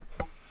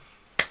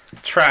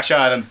Trash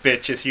Island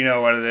bitches, you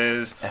know what it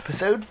is.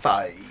 Episode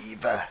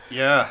 5.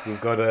 Yeah.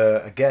 We've got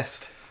a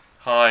guest.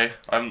 Hi,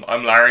 I'm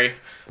Larry.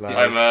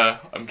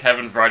 I'm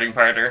Kevin's writing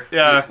partner.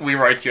 Yeah. We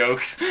write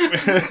jokes.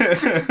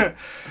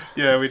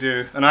 Yeah, we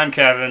do. And I'm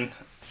Kevin.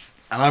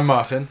 And I'm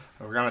Martin.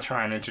 We're going to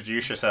try and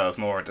introduce yourselves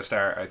more at the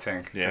start, I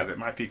think. Yeah. Because it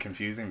might be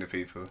confusing to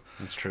people.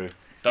 That's true.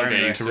 Don't get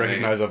used To to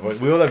recognise our voice.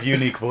 We all have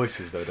unique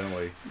voices though, don't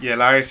we? Yeah,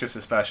 Larry's just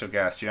a special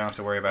guest. You don't have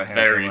to worry about him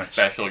too Very much.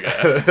 special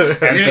guest.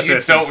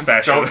 Emphasis on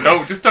special.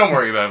 Just don't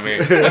worry about me.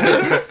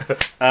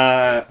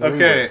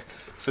 Okay,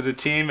 so the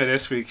theme of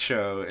this week's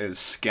show is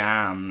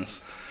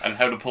scams. And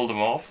how to pull them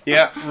off.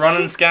 Yeah,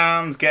 running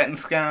scams, getting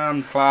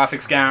scammed, classic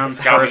scams,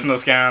 Scamming. personal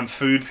scams,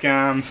 food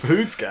scams.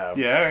 Food scams.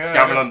 Yeah.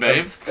 Scamming on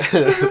babes.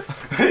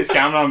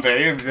 Scamming on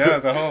babes, yeah,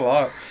 the whole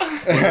lot.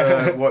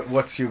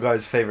 What's your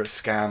guys' favourite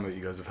scam that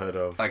you guys have heard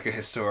of? Like a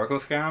historical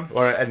scam?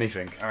 Or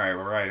anything. Alright,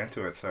 we're right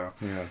into it, so.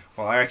 Yeah.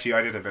 Well, I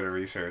did a bit of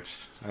research.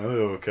 Oh,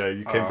 okay.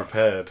 You came Oh.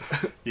 prepared.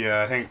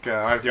 Yeah, I think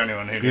I'm the only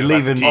one who You're knew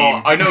about the leaving-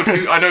 team.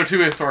 I know two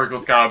historical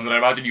scams, and I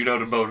imagine you know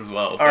them both as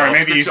well. So Alright,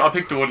 maybe I'll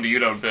pick the one that you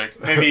don't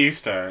pick. Maybe you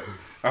start.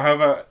 Or how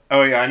about...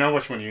 Oh yeah, I know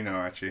which one you know,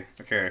 actually.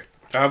 Okay.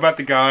 So how about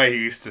the guy who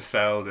used to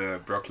sell the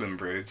Brooklyn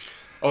Bridge?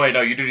 Oh wait,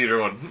 no, you did either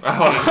one.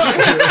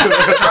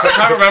 I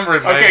can't remember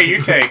his name. Okay,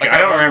 you take it.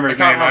 I don't remember his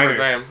name his either.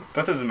 name.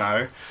 That doesn't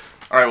matter.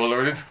 Alright, well, there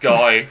was this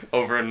guy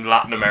over in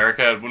Latin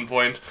America at one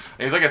point,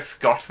 and he's like a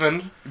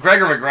Scotsman.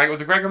 Gregor McGregor.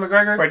 Was it Gregor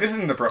McGregor? Wait, this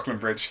isn't the Brooklyn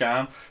Bridge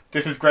scam.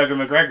 This is Gregor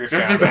McGregor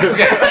This scam. is,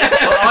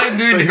 well, I'm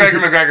doing the Gregor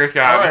McGregor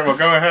scam. Alright, well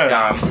go ahead.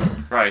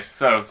 Scam. Right,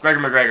 so Gregor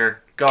McGregor,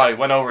 guy,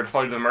 went over to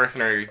fight the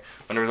mercenary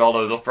when there was all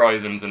those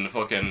uprisings in the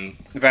fucking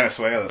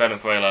Venezuela.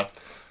 Venezuela.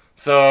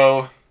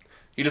 So,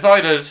 he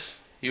decided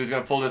he was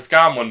going to pull this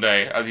scam one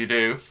day, as you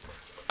do,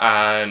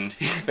 and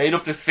he made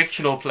up this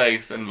fictional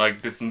place in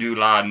like this new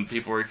land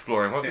people were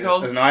exploring. What's it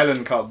called? There's an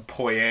island called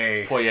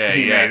Poye. Poye,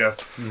 He yes. made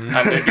up.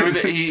 And there was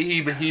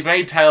he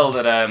made tell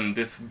that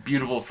this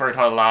beautiful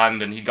fertile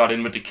land, and he got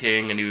in with the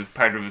king, and he was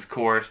part of his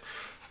court,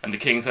 and the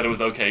king said it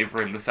was okay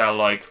for him to sell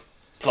like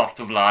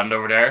plots of land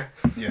over there.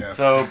 Yeah.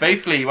 So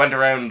basically, he went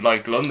around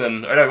like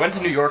London, or no, he went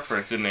to New York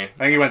first, didn't he? I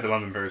think he went to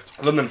London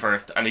first. London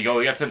first, and he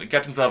gets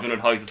himself in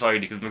with high society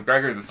because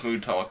McGregor's a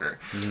smooth talker.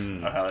 Oh,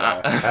 hell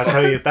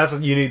yeah. That's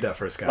you need that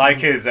for a scam. Like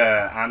his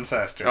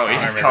ancestor. Oh,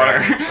 yes,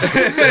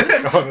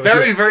 Conor. Connor.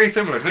 Very, very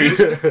similar. So He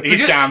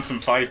just- scammed some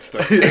fights though.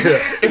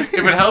 if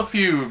it helps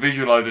you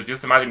visualize it,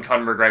 just imagine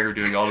Conor McGregor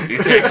doing all of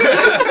these things.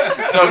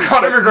 So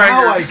Conor McGregor,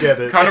 Now I get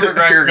it. Conor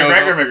McGregor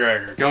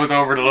McGregor. goes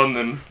over to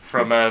London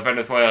from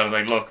Venezuela and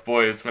like, look,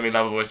 boys, let me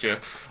level with you.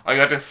 I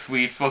got this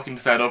sweet fucking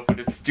setup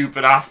with this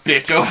stupid ass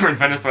bitch over in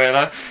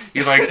Venezuela.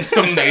 He's like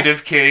some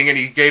native king, and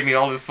he gave me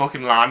all this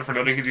fucking land for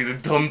nothing because he's a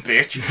dumb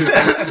bitch.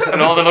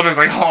 And all the Londoners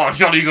like, oh,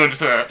 jolly good,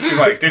 sir. He's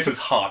like, this is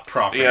hot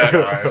property, Yeah.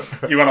 guys.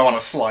 You wanna want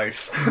a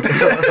slice.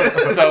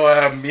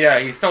 So yeah,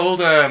 he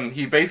sold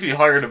he basically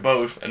hired a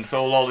boat and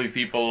sold all these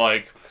people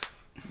like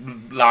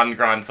land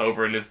grants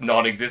over in this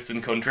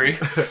non-existent country,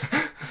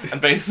 and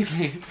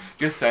basically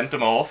just sent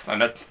them off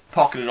and then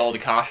pocketed all the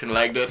cash and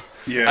legged it.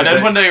 Yeah. And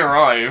then when they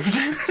arrived,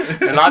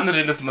 they landed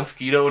in this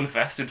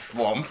mosquito-infested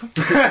swamp.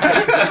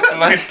 And,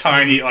 like,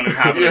 Tiny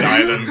uninhabited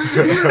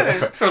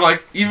island. so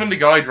like even the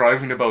guy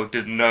driving the boat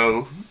didn't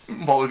know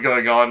what was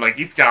going on. Like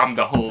he scammed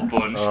the whole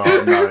bunch.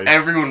 Oh, nice.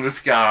 Everyone was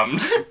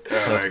scammed.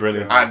 That's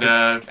brilliant.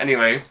 And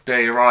anyway,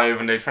 they arrive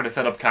and they try to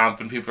set up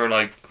camp, and people are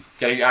like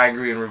getting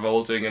angry and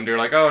revolting, and they're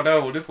like, "Oh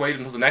no, we'll just wait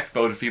until the next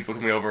boat of people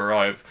coming over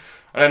arrives."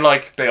 And then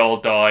like they all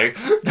die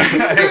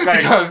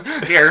because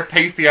they're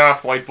pasty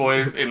ass white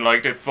boys in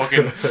like this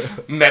fucking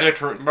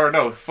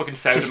fucking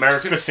South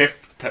American Pacific?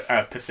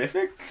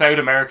 South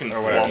American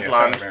Or whatever. swampland Yeah,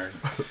 South American.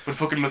 with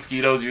fucking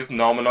mosquitoes just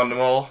nomming on them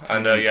all,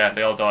 and yeah,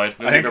 they all died.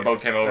 And I then think their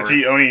boat came over.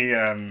 Actually, only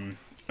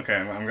okay,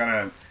 I'm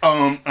gonna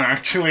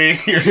actually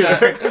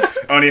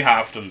only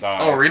half them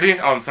died. Oh really?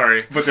 Oh, I'm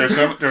sorry. But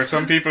there are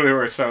some people who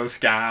are so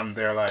scammed.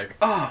 They're like,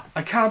 oh,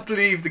 I can't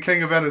believe the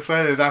king of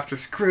Venezuela is after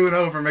screwing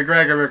over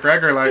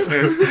McGregor like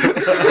this.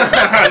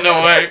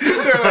 No way.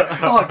 They're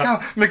like, oh,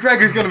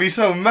 McGregor's gonna be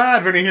so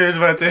mad when he hears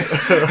about this.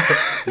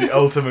 The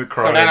ultimate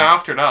crime. So then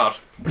after that,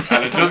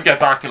 and it does get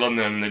back to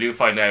London, and they do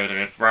find out, and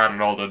it's rather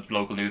than all the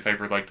local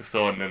newspapers like The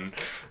Sun and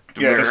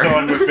The Yeah, Mirror. the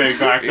sun was big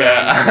back then.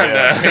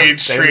 Yeah, and,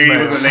 Page Daily 3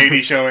 Mail. was a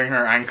lady showing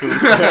her ankles.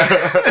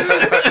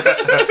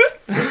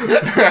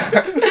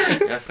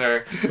 Yes,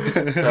 sir.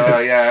 So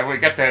yeah, everyone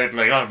gets out and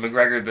like, oh,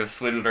 McGregor's the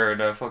swindler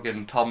and a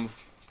fucking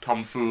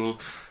tomfool.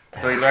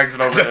 So he legs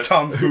it over The to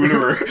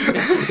tomfoolerer.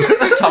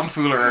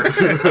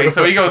 tomfooler. Like,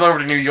 so he goes over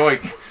to New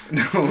York,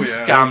 No,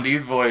 yeah. scam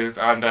these boys,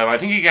 and I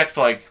think he gets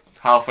like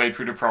halfway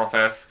through the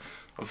process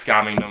of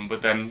scamming them,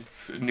 but then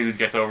news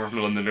gets over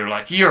from London. They're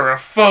like, "You're a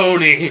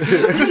phony."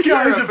 This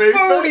guy's a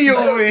phony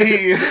over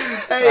here.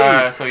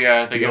 So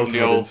yeah, they The give him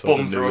the ultimate old insult in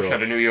bums New rush York.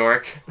 out of New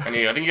York, and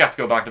I think he has to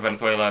go back to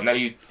Venezuela, and then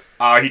he.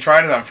 He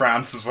tried it on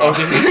France as well. Oh,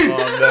 did he?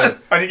 Oh, no.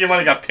 I think he might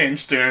have got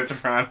pinched doing it to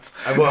France.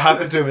 And what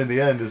happened to him in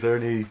the end? Is there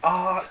any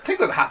I think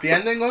it was a happy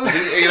ending, wasn't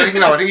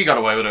it? I think he got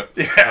away with it.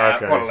 Yeah,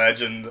 Okay. what a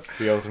legend.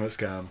 the ultimate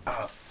scam?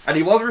 And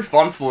he was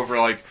responsible for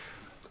like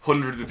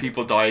hundreds of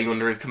people dying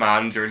under his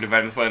command during the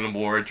Venezuelan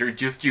war,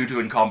 just due to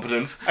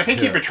incompetence. I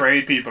think he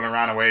betrayed people and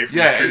ran away from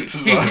Yeah, the troops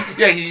as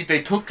well.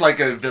 they took like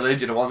a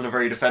village and it wasn't a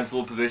very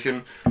defensible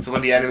position. So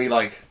when the enemy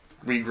like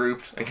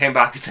regrouped and came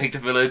back to take the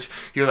village,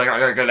 he was like, "I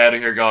gotta get out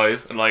of here,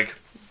 guys," and like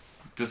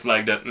just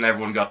legged it, and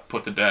everyone got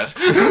put to death.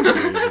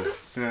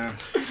 Jesus. Yeah.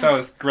 That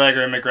was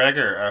Gregor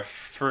McGregor, our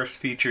first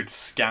featured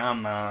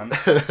scam man.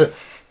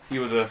 He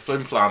was a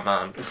flim flam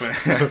man.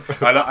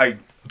 I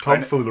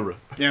Tomfoolery.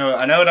 you know,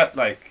 I know that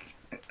like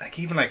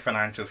even like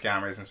financial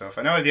scammers and stuff.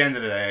 I know at the end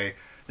of the day,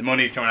 the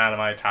money's coming out of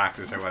my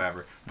taxes or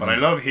whatever. But I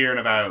love hearing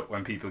about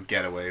when people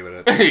get away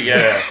with it.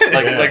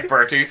 Yeah, like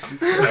Bertie.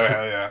 Oh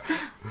hell yeah.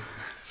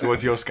 So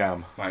what's your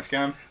scam? My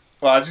scam?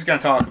 Well, I was just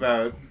gonna talk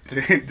about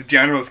the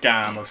general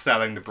scam of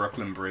selling the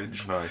Brooklyn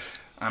Bridge. Nice.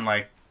 And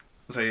like,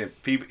 so yeah,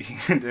 people,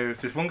 there's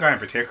this one guy in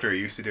particular who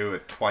used to do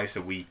it twice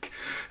a week.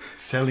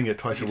 Selling it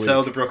twice a He'd week.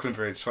 sell the Brooklyn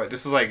Bridge. So, like,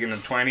 this was like in the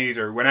 20s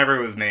or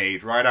whenever it was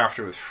made, right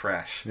after it was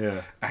fresh.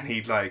 Yeah. And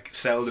he'd like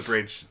sell the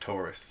bridge to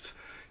tourists.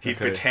 He'd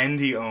Okay. pretend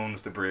he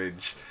owns the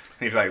bridge.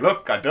 And he's like,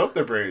 "Look, I built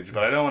the bridge,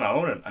 but I don't want to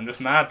own it. I'm just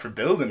mad for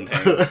building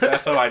things.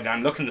 That's all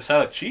I'm looking to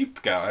sell it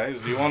cheap,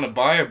 guys. Do you want to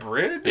buy a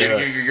bridge?" Yeah.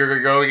 You're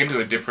going into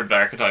a different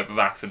archetype of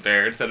accent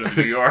there instead of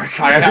New York.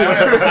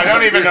 I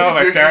don't even know if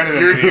I started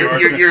in New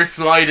York. You're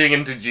sliding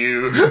into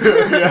Jew. How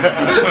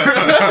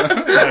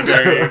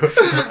dare you.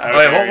 How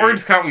Wait, dare what you.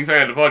 words can't we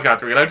say on the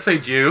podcast? Are we allowed to say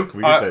Jew?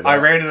 We can say that. I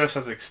rated us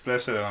as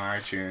explicit on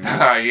iTunes.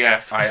 Ah,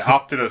 yes. I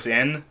opted us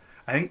in.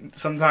 I think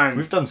sometimes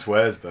We've done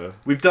swears though.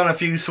 we've done a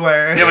few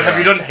swears. Yeah, but have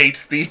you done hate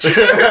speech? Not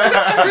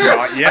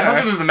I thought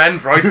yet. this was a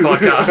men's rights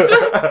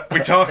podcast. We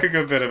talk a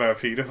good bit about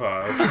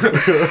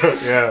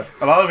paedophiles. Yeah.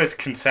 A lot of it's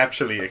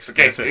conceptually Okay,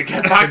 explicit.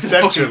 get back to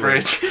the fucking Conceptually.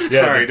 bridge.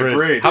 Yeah, Sorry, the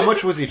bridge. How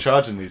much was he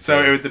charging these So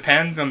it days? would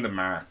depend on the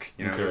mark,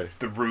 you know, Okay.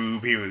 the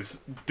rube he was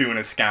doing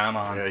a scam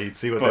on. Yeah, he'd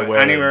see what But they're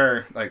wearing.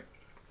 anywhere like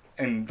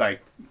in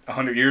like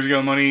 100 years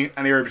ago money,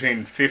 anywhere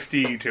between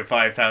 $50 to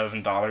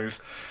 $5,000,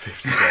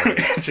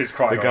 $50. which is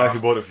quite The a guy lot. who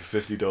bought it for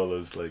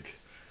 $50, like.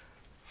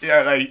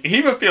 Yeah, like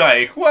he must be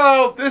like,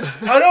 well,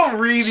 this I don't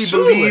really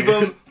believe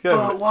him, Yeah,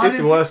 but what it's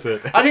if- worth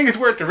it. I think it's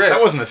worth the risk.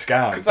 That wasn't a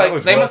scam. It's That like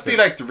was they worth must be it.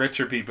 like the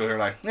richer people who are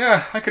like,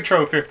 yeah, I could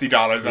throw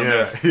 $50 on Yeah,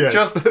 this, yeah.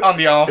 just on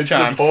the off It's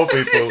chance. the poor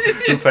people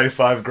who pay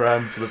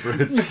 $5,000 for the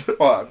bridge.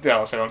 Well, yeah,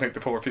 also, I don't think the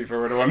poor people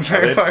were the ones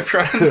Right. paying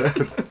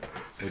 $5,000.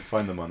 They'd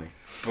find the money.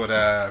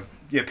 But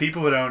yeah,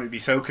 people would only be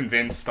so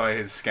convinced by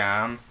his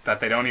scam that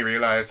they'd only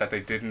realise that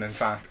they didn't in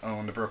fact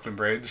own the Brooklyn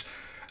Bridge,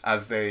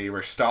 as they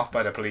were stopped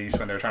by the police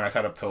when they were trying to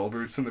set up toll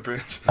booths on the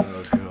bridge.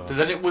 Oh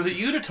god. Was it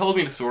you that told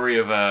me the story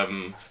of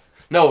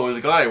no, it was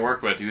a guy I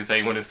work with. He was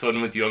saying when his son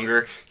was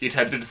younger, he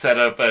attempted to set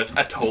up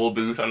a toll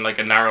booth on like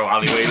a narrow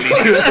alleyway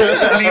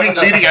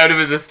leading out of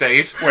his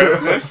estate. Where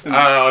was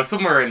this?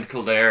 Somewhere in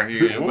Kildare.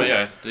 But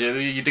yeah,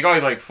 the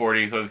guy's like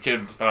 40, so his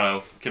kid, I don't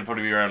know, kid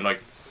probably be around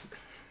like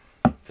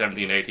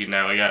 17, 18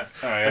 now, I guess.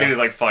 Oh, yeah. And he was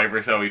like 5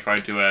 or so. He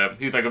tried to.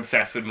 He was like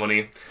obsessed with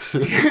money.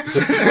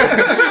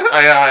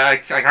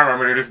 I can't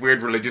remember. They're this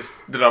weird religious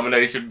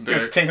denomination. He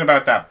was thinking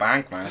about that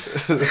bank, man.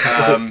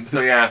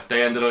 So yeah,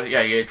 they ended up.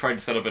 Yeah, he tried to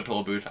set up a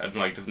toll booth and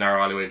like this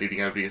narrow alleyway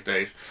leading out of the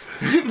estate.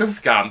 To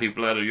scam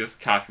people out of just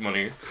cash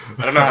money.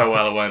 I don't know how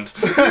well it went.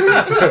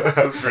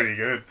 That's pretty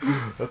good.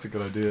 That's a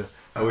good idea.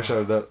 I wish I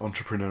was that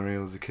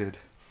entrepreneurial as a kid.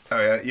 Oh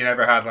yeah, you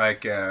never had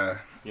like I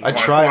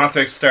tried. want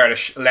to start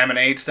a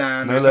lemonade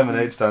stand? No or something?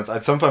 lemonade stands.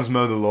 I'd sometimes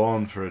mow the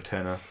lawn for a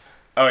tenner.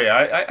 Oh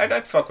yeah,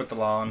 I'd fuck with the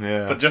lawn.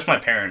 Yeah. But just my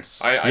parents.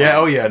 Yeah,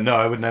 oh yeah, no,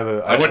 I would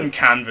never. I wouldn't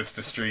canvass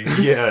the street.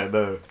 Yeah,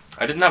 no.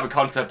 I didn't have a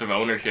concept of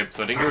ownership,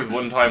 so I think there was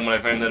one time when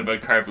I found out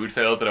about car boot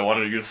sales that I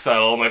wanted to just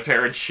sell all my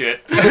parents'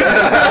 shit.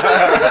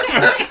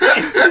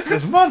 This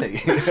is money.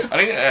 I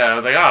think I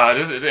was like,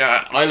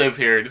 I live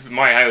here. This is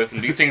my house,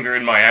 and these things are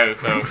in my house,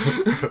 so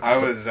I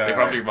was they're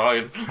probably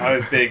mine. I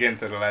was big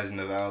into the Legend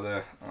of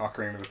Zelda,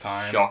 Ocarina of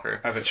Time. Shocker.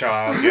 As a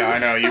child, yeah, I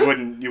know you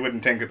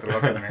wouldn't think it to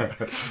look at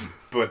me,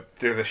 but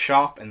there's a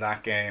shop in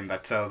that game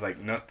that sells like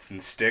nuts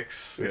and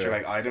sticks, which Yeah. are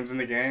like items in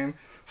the game.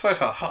 So I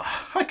thought,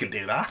 oh, I can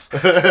do that.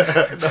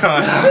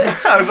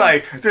 So I was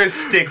like, there's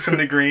sticks in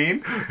the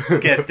green.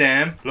 Get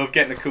them. Love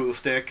getting a cool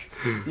stick.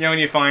 You know when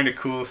you find a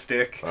cool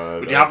stick.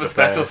 Would you have a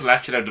special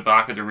selection out the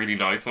back of the really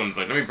nice ones?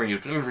 Like, let me bring you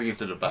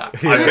to the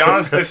back. I'll be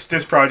honest,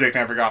 this project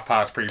never got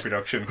past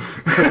pre-production.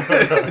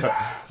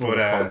 What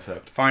a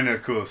concept. Finding a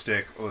cool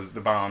stick was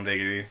the bomb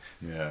diggity.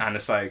 Yeah. And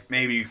it's like,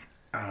 maybe,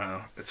 I don't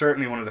know, it's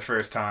certainly one of the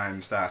first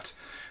times that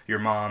you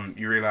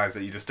realise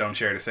that you just don't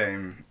share the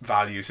same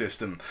value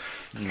system.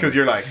 Because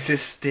you're like,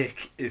 this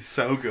stick is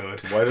so good.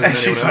 Why doesn't and anyone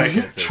she's else like,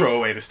 get this? throw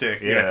away the stick.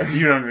 Yeah.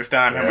 You don't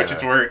understand how much Yeah.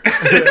 it's worth.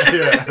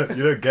 Yeah,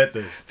 you don't get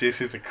this. This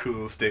is a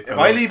cool stick. If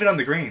Oh. I leave it on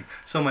the green,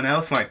 someone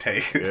else might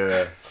take it.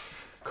 Yeah.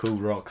 Cool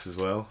rocks as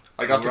well.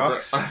 I got Cool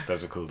rocks?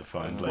 Those are cool to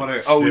find. What Like, are,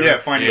 still- yeah,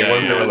 finding Yeah, the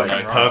ones that were like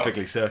nice.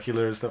 perfectly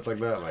circular and stuff like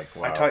that. Like,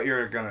 wow. I thought you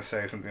were gonna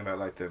say something about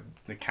like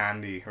the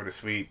candy or the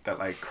sweet that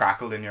like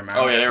crackled in your mouth.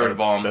 Oh yeah, they were the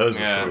bomb. Those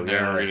Yeah, were cool. they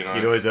Yeah. were really nice.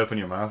 You'd always open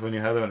your mouth when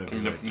you had them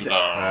and it'd be like, No.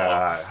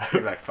 ah.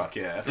 You're like, fuck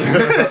yeah.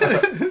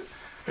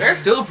 They're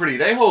still pretty.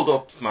 They hold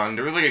up, man.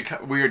 There was like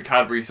a weird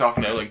Cadbury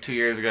chocolate out like 2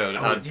 years ago.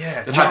 That had,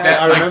 yeah. that had Yeah,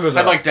 I like, remember had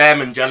that. like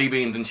them and jelly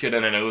beans and shit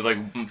in it. It was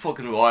like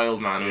fucking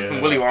wild, man. It was some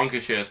Yeah. Willy Wonka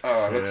shit.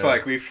 Oh, it looks Yeah.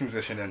 like we've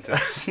transitioned into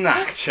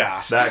snack chat.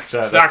 Snack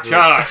chat. Snack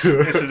chat.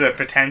 This is a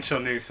potential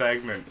new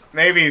segment.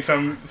 Maybe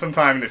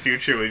sometime in the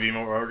future we'll be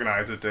more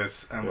organised with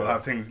this, and we'll Yeah.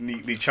 have things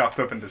neatly chopped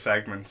up into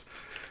segments.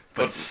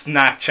 But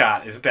snack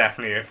chat is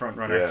definitely a front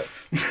runner.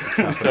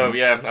 Yeah. So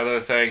yeah, as I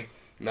was saying,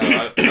 no,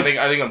 I think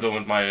I'm done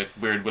with my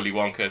weird Willy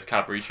Wonka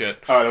Cadbury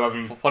shit. Oh, it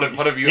wasn't. What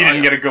have you? You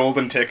didn't get a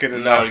golden ticket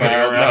in No, that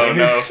bar, right?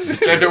 no.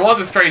 There was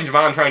a strange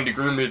man trying to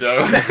groom me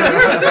though.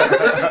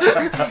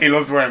 He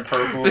loved wearing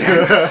purple.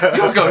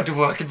 You're going to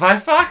work in my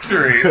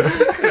factory.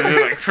 And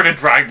he like trying to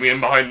drag me in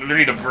behind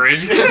underneath a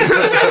bridge.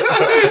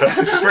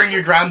 Bring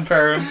your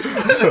grandparents.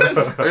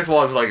 This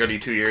was like only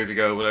 2 years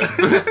ago, but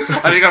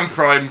I think I'm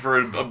primed for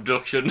an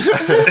abduction. I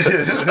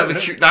have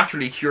a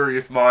naturally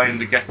curious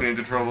mind that gets me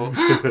into trouble.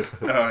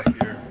 Oh,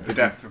 you're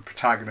the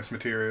protagonist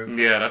material.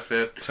 Yeah, that's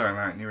it. Sorry,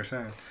 Martin, you were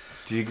saying.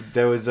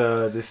 There was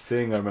this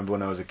thing I remember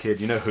when I was a kid.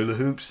 You know hula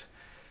hoops?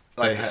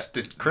 Like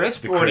They the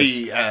crisp the or crisp.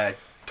 the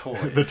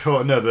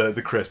toy?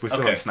 the crisp. We're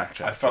still on snack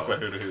chat. I fuck so- with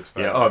hula hoops.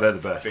 Yeah, oh, they're the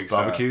best. Big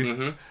style. Barbecue.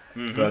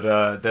 Mm-hmm.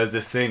 But there's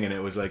this thing, and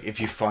it was like if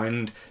you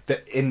find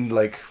that in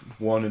like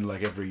one in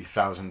like every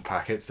 1,000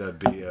 packets, there'd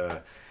be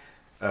a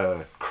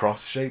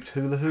cross-shaped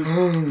hula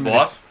hoop.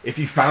 What? If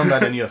you found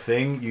that in your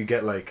thing, you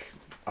get like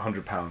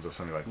 £100 or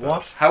something like that.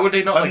 What? How would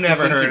they not I've like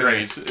never heard of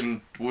disintegrate?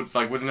 And would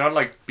they not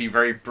like be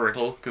very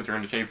brittle because they're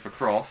in the shape of a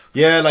cross?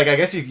 Yeah, like I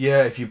guess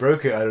if you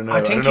broke it, I don't know.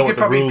 I think don't know you what could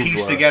the probably rules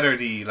piece were. together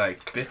the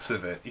like bits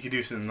of it. You could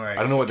do some like.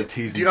 I don't know what the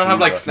T's and Do you not have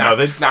like C's are.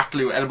 No, snack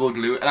glue, edible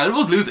glue? And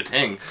edible glue's a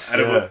thing.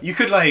 Edible. Yeah. You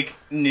could like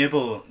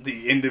nibble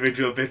the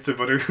individual bits of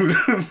other hula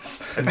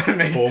hoops and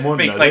make, form one.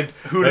 make No, like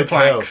they'd- hula they'd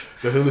tell. planks.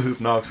 The hula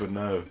hoop knocks would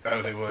know.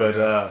 Oh, they would.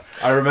 But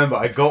I remember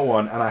I got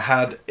one and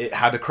it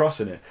had a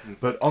cross in it.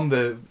 But on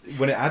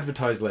when it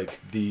advertised like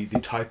the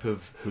type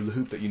of hula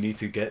hoop that you need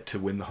to get to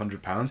win the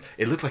 £100,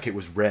 it looked like it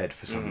was red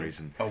for some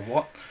reason. Oh,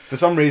 what? For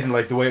some reason,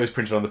 like the way it was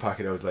printed on the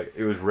packet, I was like,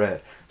 it was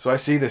red. So I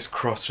see this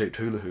cross-shaped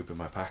hula hoop in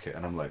my packet,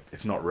 and I'm like,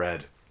 it's not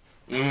red.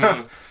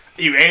 Mm.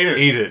 You ate it.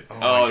 Eat it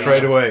Oh,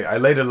 straight yeah. away. I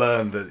later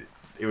learned that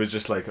it was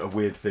just like a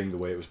weird thing the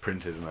way it was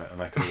printed,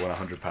 and I could have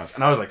won £100.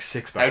 And I was like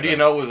 6 back How do you then.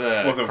 know it was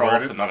a Was it cross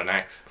worded? and not an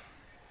X?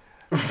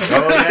 Oh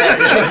yeah,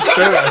 that's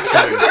true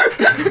actually.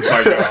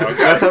 My God.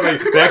 That's how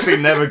they actually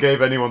never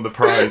gave anyone the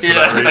prize. For Yeah,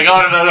 that like,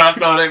 reason.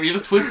 no, you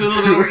just twisted it a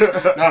little bit.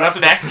 No, that's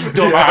an X, you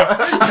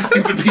dumbass. You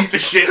stupid piece of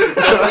shit.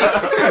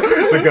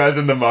 The guys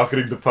in the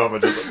marketing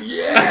department just like,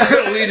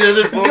 Yeah, we did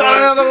it, boy. Got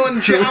another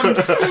one,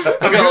 champs.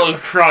 Look at all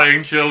those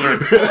crying children.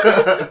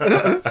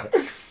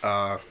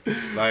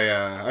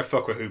 I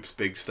fuck with hoops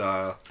big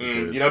style.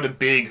 You know the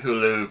big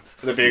hula hoops.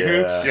 The big Yeah.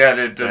 hoops. Yeah,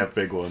 they the have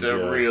big ones. the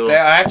yeah. real.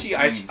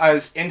 I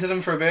was into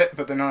them for a bit,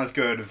 but they're not as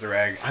good as the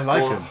reg. I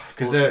like Oh, them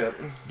because bullshit.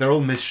 they're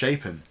all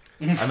misshapen,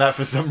 and that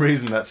for some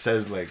reason that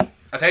says like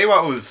I'll tell you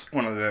what was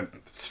one of the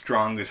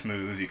strongest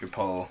moves you could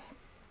pull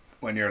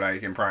when you're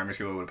like in primary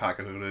school with a pack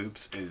of hula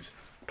hoops is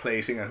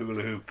placing a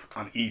hula hoop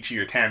on each of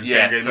your 10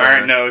 Yes, fingers. sir.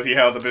 Martin knows he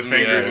held up his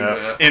fingers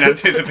Yeah. in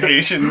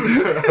anticipation.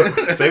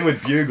 same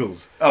with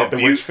bugles. Like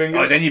the witch fingers.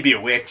 Oh, then you'd be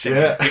a witch. And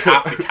Yeah. you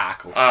have to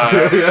cackle.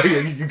 yeah,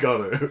 you got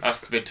it.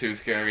 That's a bit too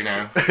scary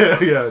now.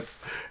 Yeah,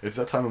 it's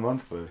that time of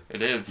month though.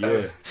 It is. Yeah.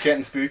 It's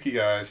getting spooky,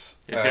 guys.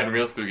 It's getting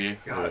real spooky.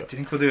 God, do you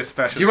think we'll do a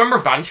special? Do you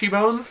remember Banshee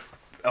Bones?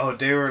 Oh,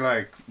 they were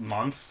like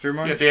monster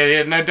months. No,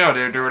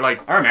 they were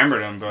like. I remember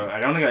them, but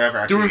I don't think I ever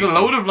actually. There was a ate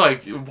them. load of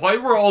like. Why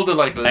were all the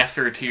like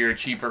lesser tier,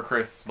 cheaper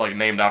crisps like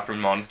named after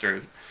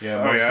monsters?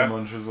 Yeah, Oh, Monster yeah.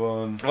 Munch was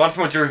one. Not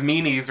so much there was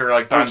meanies or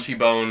like Banshee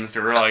Bones.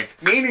 There were like.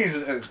 Meanies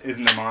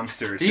isn't a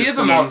monster. It's He just is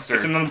a monster.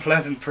 It's an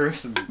unpleasant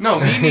person.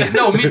 No, meanies.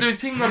 No, the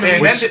thing I They mean.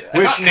 invented, which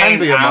it's not can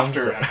named be a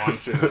after monster. a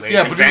monster. that they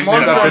Yeah, but there's a invented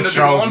monster that on it's the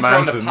Charles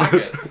monster on the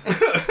Manson.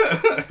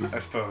 packet. I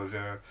suppose,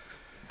 yeah.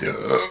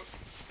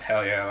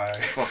 Hell yeah, like,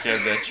 Fuck yeah,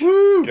 bitch.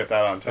 Woo! get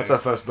that on tape. That's our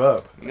first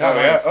burp. Oh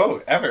yeah.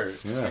 Oh, ever.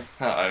 Yeah.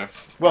 I've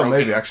Well, broken-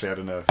 maybe actually, I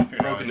don't know. Who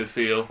broken the knows?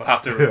 seal. We'll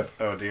have to.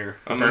 Oh dear.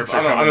 The burps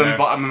are coming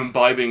now. I'm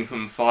imbibing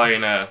some fine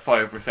 5%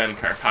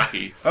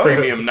 Carpacci Oh.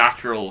 premium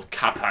natural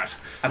Capat.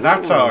 And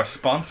that's Ooh. our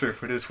sponsor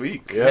for this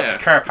week. Yeah.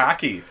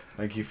 Carpacci.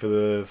 Thank you for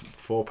the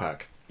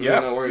 4-pack.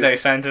 Yeah, no worries. they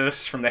sent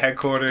us from the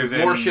headquarters.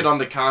 There's more in- shit on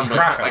the can, but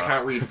Krakow. I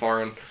can't read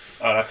foreign.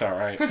 Oh, that's all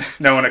right.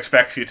 No one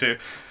expects you to.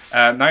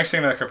 Nice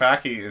thing about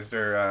Carpacci is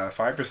they're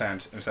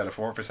 5% instead of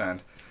 4%,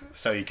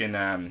 so you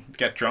can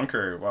get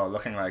drunker while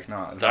looking like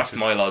not. as That's much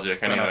my as- logic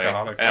an anyway.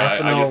 alcoholic. I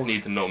Ethanol. just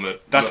need to numb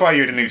it. That's why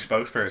you're the new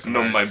spokesperson.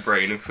 numb right? my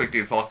brain as quickly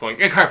as possible. Like,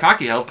 yeah,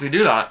 Carpacci helps me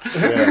do that.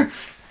 Yeah.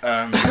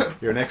 Um,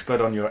 You're an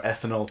expert on your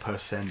ethanol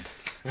percent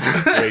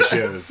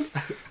ratios.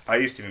 I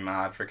used to be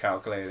mad for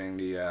calculating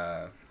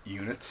the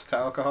units to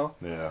alcohol.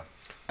 Yeah.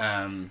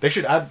 Um, They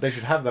should have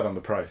that on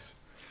the price.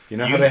 You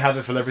know how they Units? have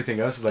it for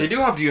everything else? Like, They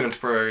do have units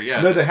per, yeah.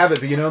 No, they have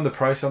it, but you know on the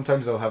price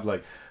sometimes they'll have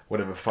like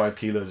whatever 5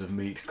 kilos of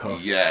meat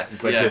costs. Yes,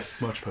 It's like yes.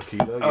 this much per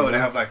kilo. Oh, you they know?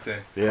 have like the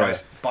Yeah.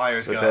 price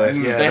buyer's But guide.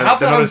 yeah, They they're- have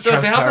they're that not on as they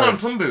have that on transparent.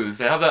 some booze.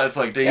 They have that. It's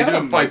like they Yeah,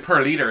 do it by nice.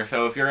 per liter.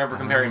 So if you're ever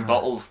comparing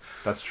bottles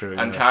That's true.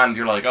 and yeah. cans,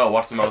 you're like, oh,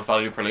 what's the most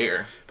value per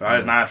liter? But I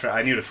was mad for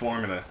I knew the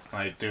formula.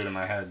 I do it in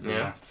my head.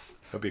 Yeah.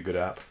 That'd be a good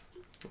app.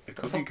 It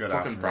I'm could be good.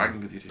 fucking after. bragging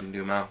because you didn't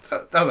do maths.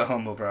 That was a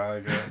humble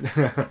brag.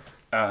 Yeah.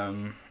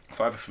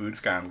 So I have a food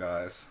scam,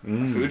 guys.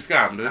 Food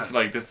scam. This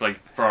is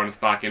like throwing us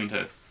back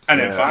into. And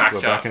Yeah, in fact,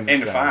 we're back into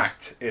in scams.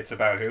 fact, it's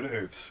about hula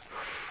hoops.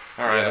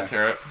 All right, Yeah. let's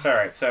hear it. It's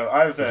alright. So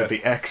I was Is it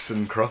the X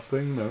and cross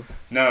thing? No.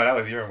 no, that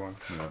was your one.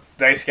 No.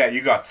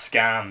 You got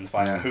scammed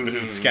by a hula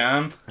hoop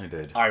scam. I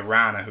did. I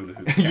ran a hula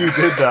hoop scam. You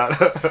did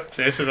that.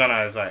 So this was when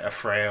I was like a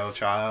frail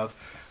child.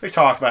 We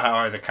talked about how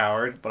I was a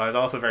coward, but I was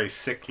also very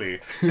sickly.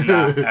 In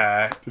that,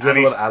 Did you have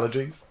a lot of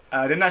allergies?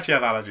 I didn't actually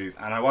have allergies,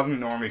 and I wasn't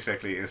normally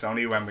sickly. It's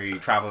only when we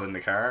travelled in the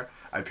car,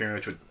 I pretty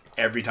much would,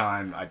 every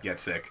time I'd get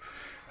sick,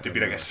 there'd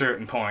be like a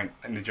certain point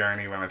in the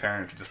journey where my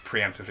parents would just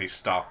preemptively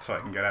stop so I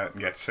can get out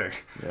and get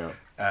sick. Yeah.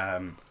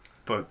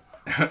 But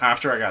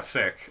after I got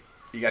sick,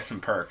 you get some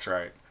perks,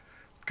 right?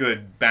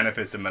 Good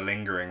benefits of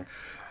malingering.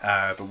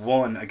 But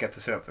one, I get to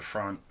sit up the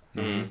front.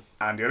 Mm.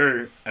 And the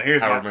other, and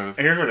here's Power what, move.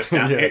 here's what the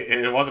scam. Yeah.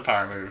 It was a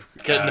power move.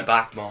 Get in the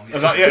back, mom. It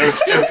was, not, yeah,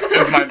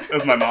 it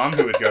was my mom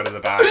who would go to the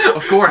back.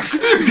 Of course,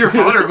 your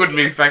father wouldn't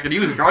be expected. He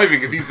was driving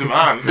because he's the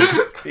man.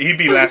 He'd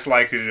be less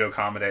likely to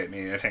accommodate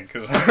me, I think.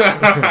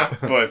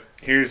 But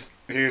here's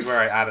where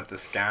I added the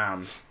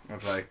scam. I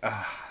was like,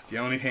 the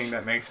only thing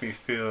that makes me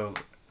feel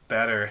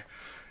better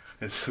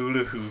is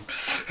hula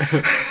hoops.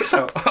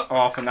 So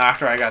often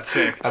after I got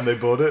sick, And they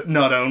bought it?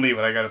 not only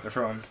would I get at the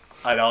front,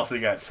 I'd also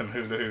get some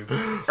hula hoops,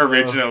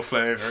 original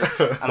flavour,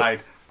 and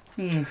I'd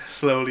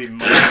slowly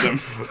munch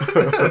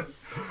them.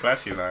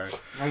 Bless you, Larry.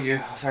 Thank you.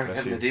 Sorry, Bless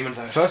getting you. the demons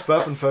out. First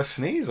burp and first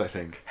sneeze, I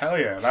think. Hell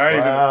yeah,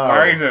 Larry's, Wow.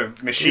 Larry's a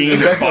machine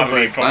He's a of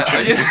bodily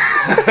function.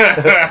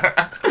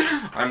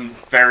 I'm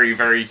very,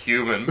 very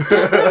human.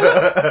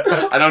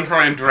 I don't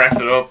try and dress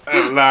it up.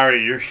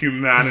 Larry, your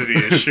humanity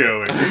is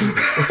showing.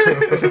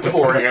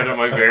 Pouring out of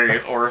my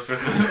various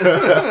orifices.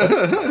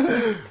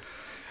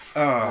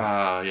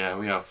 Oh, Yeah,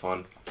 we have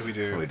fun. we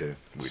do. We do.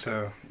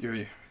 So,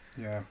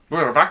 yeah.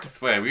 We're back to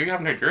Sway. We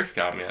haven't heard your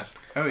scam yet.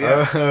 Oh,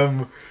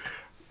 yeah.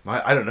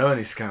 I don't know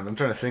any scams. I'm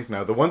trying to think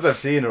now. The ones I've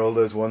seen are all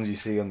those ones you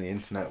see on the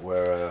internet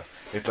where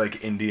it's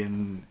like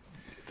Indian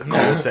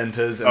call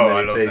centers and Oh,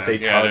 I love they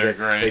them. Yeah, they're target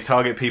great. they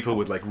target people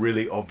with like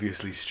really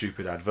obviously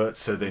stupid adverts,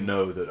 so they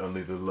know that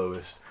only the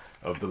lowest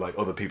of the like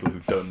other people who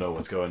don't know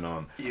what's going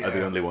on are the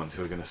Yeah. only ones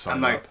who are going to sign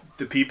And, like, up.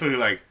 the people who,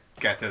 like,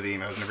 get those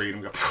emails and read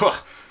them and go, "Phew,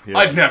 Yeah.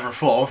 I'd never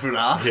fall for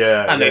that."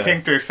 Yeah, And they yeah.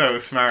 think they're so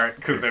smart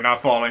because they're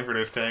not falling for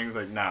those things.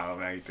 Like, no,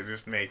 mate, they're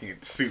just making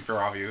it super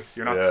obvious.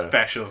 You're not Yeah.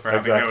 special for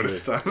having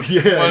noticed stuff.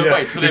 Yeah, Well, yeah.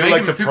 wait, so they People make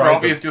like them to super pride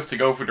obvious them. just to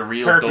go for the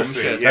real dumb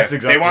Purposely, shit. yeah. That's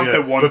exactly. They want yeah.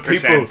 the But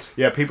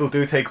 1%. people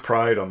do take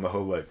pride on the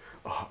whole like,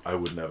 oh, I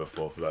would never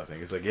fall for that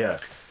thing. It's like, yeah,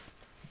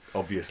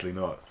 obviously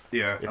not.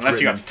 Yeah, It's unless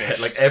you got written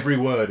fished. like every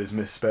word is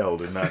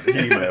misspelled in that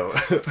email.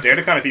 They're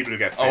the kind of people who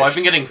get fished. Oh, I've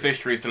been getting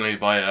fished recently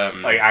by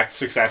Like, act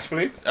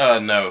successfully.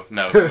 no.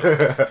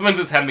 Someone's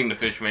attempting to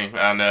fish me,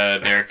 and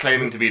they're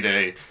claiming to be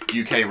the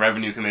UK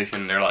Revenue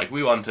Commission. They're like,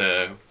 we want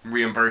to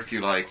reimburse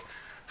you like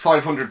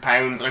 £500,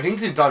 and I think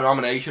the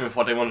denomination of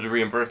what they wanted to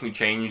reimburse me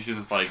changed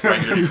just like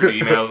regularly for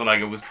emails, and like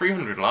it was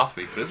 300 last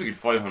week, but this week it's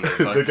 500.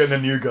 They're Like, getting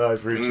a new guy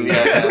for each.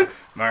 yeah.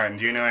 Martin,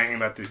 do you know anything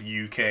about this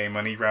UK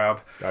money grab?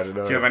 I don't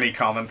know. Do you have any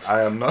comments?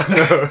 I am not.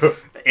 No.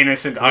 The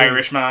innocent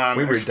Irish man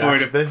We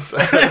exploited redacted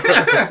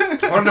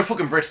this. What are the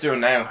fucking Brits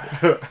doing now?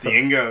 the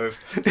Ingos.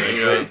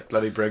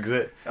 Bloody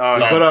Brexit.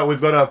 Oh,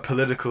 We've got our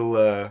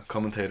political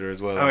commentator as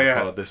well. Oh, on the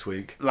yeah. pod this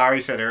week.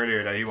 Larry said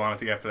earlier that he wanted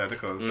to get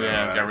political. So,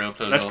 Yeah, get real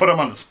political. Let's put him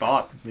on the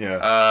spot. Yeah.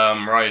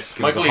 Right. us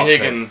Michael a E. hot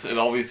Higgins is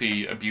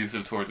obviously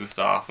abusive towards the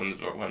staff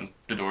when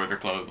the doors are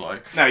closed.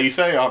 Like, Now, you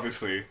say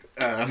obviously.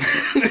 no,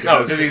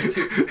 because he's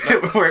too.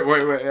 wait.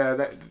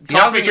 He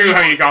Talk has me an through evil,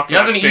 how you got to he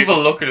has that an state. evil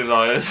look in his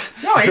eyes.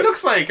 No, he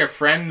looks like a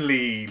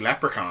friendly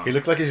leprechaun. He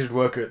looks like he should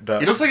work at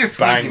that. He looks like a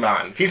sweetie bank.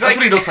 man. He's That's like-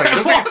 what he looks like. He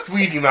looks like a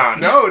sweetie man.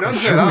 No, don't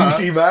say that.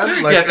 Sweetie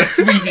man. Like, Yeah, the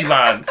sweetie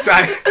man.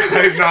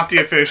 That is not the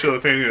official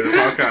opinion of the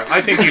podcast.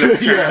 I think he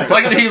looks Yeah.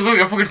 Like he looks like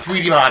a fucking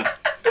sweetie man.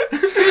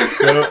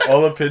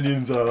 all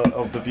opinions are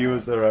of the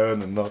viewers their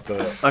own and not the.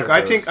 Like,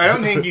 I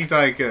don't think he's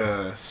like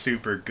a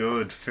super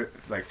good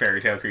like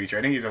fairy tale creature.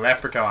 I think he's a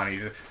leprechaun.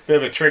 He's a bit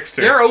of a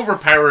trickster. They're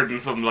overpowered in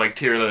some like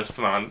tier lists,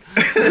 man.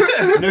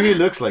 You know who he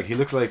looks like? He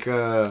looks like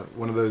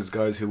one of those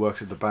guys who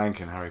works at the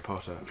bank in Harry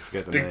Potter. I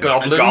forget the The name. a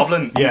goblins.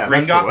 goblin. Yeah,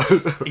 Gringotts.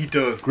 that's the one. He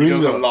does. He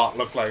Gringotts. does a lot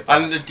look like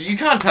that. And you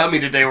can't tell me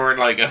that they weren't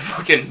like a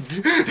fucking.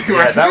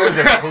 Yeah, that was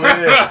a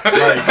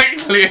clear, like,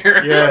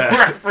 clear Yeah.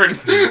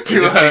 reference to it's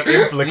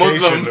the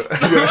implication. Muslims.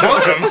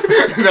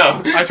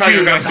 No, I thought you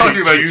were Jews. gonna I'm talking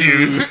say about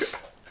Jews. Jews.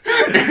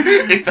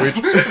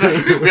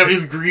 We have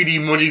these greedy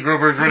money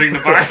grubbers running the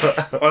bank.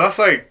 Well, that's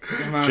like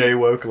Jay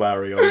woke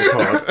Larry on the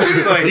pod.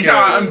 it's like You can't,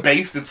 I'm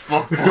based as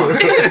fuck,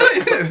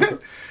 boy.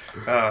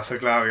 Oh, so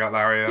glad we got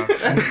Larry on.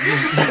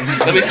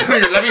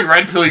 let me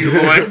red pill you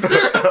boys.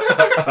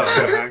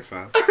 Oh, thanks,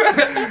 man.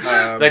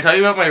 Did I tell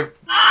you about my who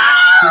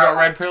got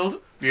red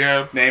pilled?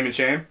 Yeah. Name and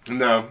shame?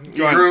 No.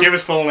 Go on, give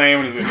his full name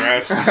and his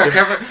address.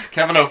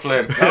 Kevin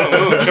O'Flynn.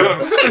 Oh,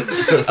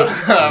 shut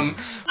up.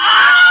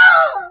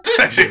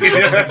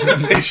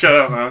 Shut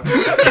up, man.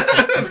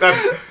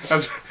 That's,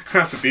 I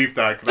have to beep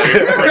that because I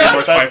pretty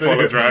much my full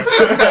address.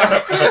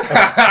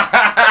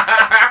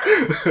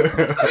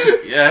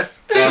 Yes.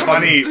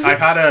 Funny, I've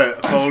had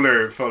a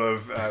folder full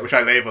of which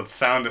I labelled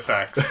sound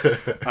effects,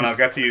 and I'll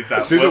get to use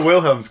that. Do the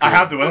Wilhelm scream. I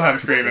have the Wilhelm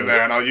scream in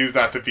there, and I'll use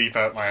that to beep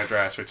out my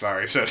address, which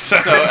Larry said. So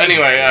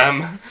anyway,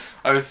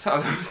 I was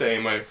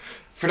saying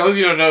for those of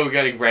you who don't know,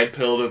 getting red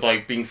pilled is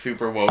like being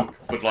super woke,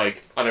 but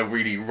like on a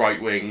really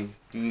right wing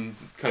kind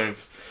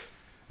of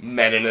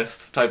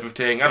Meninist type of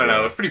thing. I don't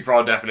know. It's a pretty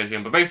broad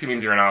definition, but basically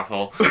means you're an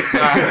asshole.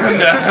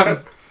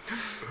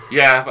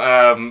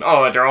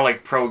 They're all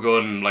like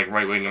pro-gun, like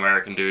right-wing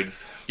American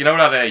dudes. You know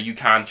that you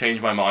can't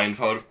change my mind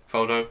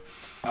photo?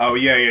 Oh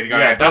yeah, the guy.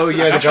 Yeah,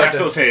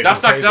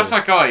 That's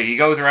that guy. He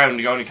goes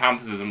around going to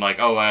campuses and like,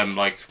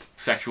 like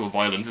sexual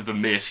violence is a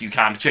myth. You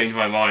can't change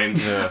my mind.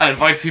 Yeah. And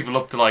invites people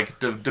up to like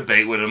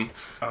debate with him.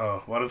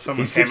 Oh, what if someone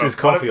He came sips up? his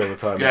coffee all the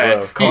time, Yeah, as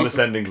well,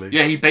 condescendingly.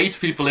 Yeah, he baits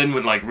people in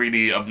with like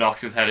really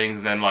obnoxious headings,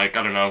 and then like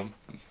I don't know,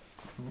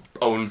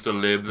 owns the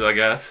libs, I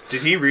guess.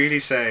 Did he really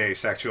say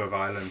sexual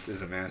violence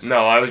is a myth?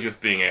 No, I was just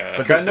being a.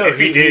 But no, if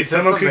he did, said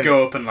someone could something-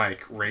 go up and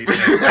like rape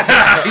him,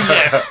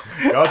 Yeah.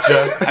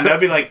 Gotcha. and that'd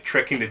be like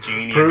tricking the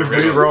genie. Prove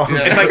me wrong.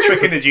 Yeah. It's like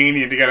tricking the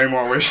genie into getting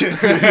more wishes.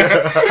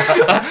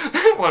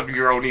 Well,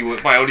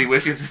 my only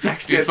wish is to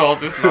sexually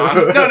assault this man.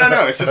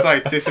 No. It's just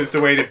like this is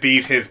the way to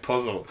beat his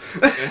puzzle.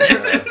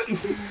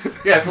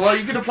 Yeah, so well,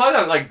 you can apply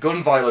that like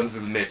gun violence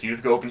is a myth. You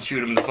just go up and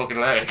shoot him in the fucking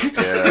leg.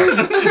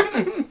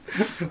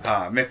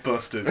 Yeah. Myth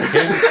busted.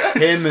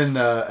 Him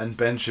and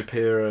Ben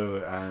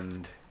Shapiro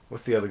and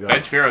what's the other guy?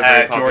 Ben Shapiro's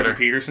very popular. Jordan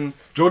Peterson.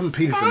 Jordan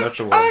Peterson, that's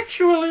the one.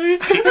 Actually.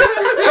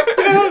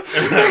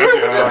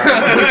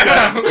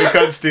 We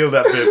can't steal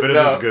that bit, but it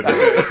No. is a good.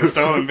 It's a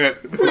stolen bit.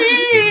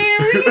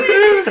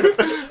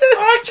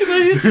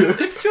 Actually,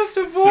 it's just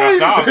a voice.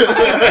 Stop.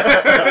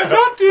 It's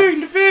not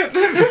doing the bit.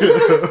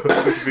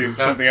 This would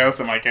be something else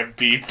that might get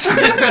beeped.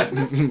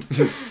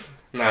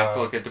 Nah,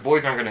 fuck it. The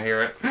boys aren't gonna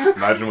hear it.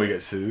 Imagine we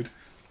get sued.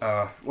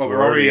 Well,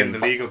 we're already in the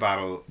legal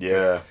battle.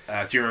 Yeah.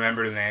 Do you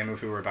remember the name of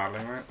who we're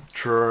battling with?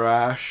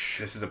 Trash.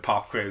 This is a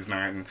pop quiz,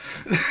 Martin.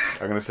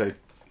 I'm gonna say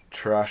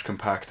Trash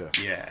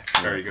Compactor. Yeah,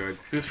 very good.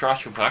 Who's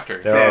Trash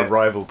Compactor? They're Yeah. our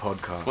rival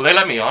podcast. Will they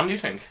let me on, do you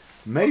think?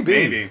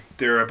 Maybe.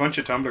 There are a bunch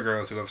of Tumblr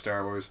girls who love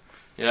Star Wars.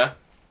 Yeah?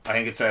 I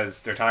think it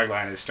says their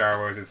tagline is Star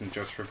Wars isn't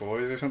just for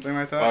boys or something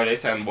like that. Oh, they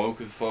sound woke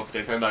as fuck.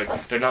 They sound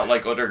like they're not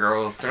like other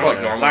girls. They're not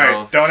like normal Larry,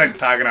 girls. don't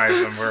antagonize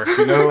them. We're,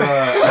 You know,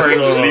 we're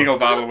in a legal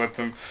battle with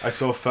them. I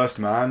saw First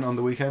Man on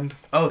the weekend.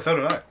 Oh, so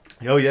did I.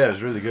 Oh yeah, it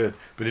was really good.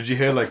 But did you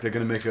hear like they're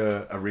gonna make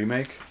a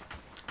remake?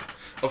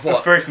 Of The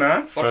what? First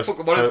Man? What is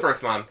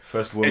First Man?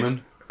 First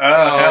Woman?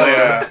 Oh, hell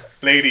yeah.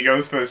 Lady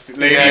goes first.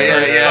 Lady Yeah,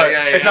 first.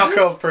 yeah. It's not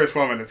called First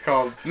Woman, it's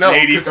called No,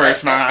 Lady 'cause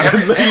First Man.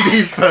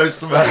 Lady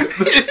First Man.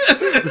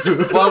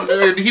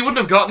 Well, he wouldn't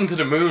have gotten to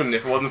the moon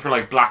if it wasn't for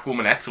like black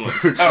woman excellence.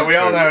 Oh, we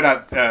all know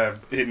that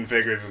Hidden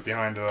Figures was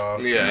behind it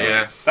all. Yeah,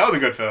 yeah. That was a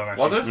good film,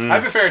 actually. Was it? I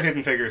preferred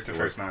Hidden Figures to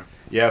First Man.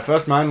 Yeah,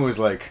 First Man was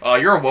like, Oh,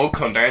 you're a woke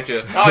cunt, aren't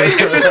you? Oh,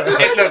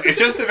 it's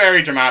just a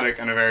very dramatic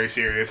and a very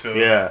serious film.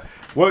 yeah.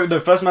 Well, the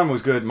First Man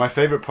was good. My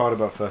favorite part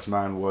about First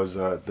Man was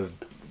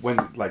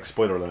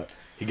spoiler alert,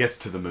 he gets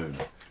to the moon.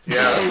 Yeah,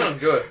 that sounds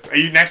good. Are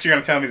you next? You're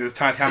gonna tell me the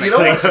Titanic? You know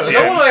what? sinks at the You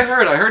know end? what I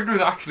heard? I heard there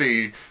was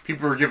actually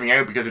people were giving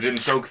out because they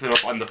didn't focus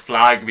enough on the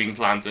flag being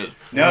planted.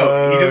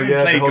 No, he doesn't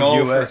yeah, play the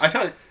whole golf. US. I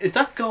thought, is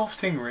that golf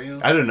thing real?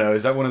 I don't know.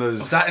 Is that one of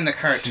those? Was that in the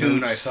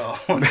cartoon I saw?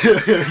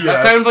 That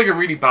Yeah. sounds like a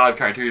really bad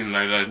cartoon.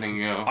 I think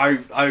you know.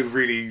 I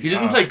really. He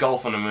didn't play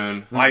golf on the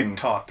moon. I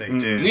thought they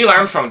did. Neil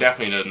Armstrong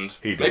definitely didn't.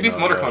 He did Maybe not,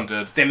 some other yeah. cunt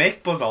did. They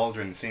make Buzz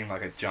Aldrin seem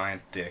like a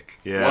giant dick.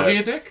 Yeah. Was he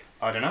a dick?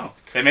 I don't know.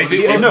 They make Was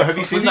he, him seem no, have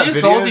you seen was that he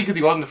just video? salty because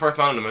he wasn't the first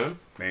man on the moon?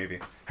 maybe.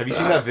 Have you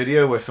seen that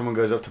video where someone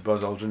goes up to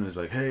Buzz Aldrin and is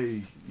like,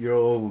 "Hey, you're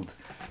old,"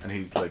 and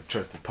he like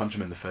tries to punch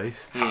him in the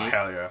face? Oh,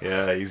 hell yeah.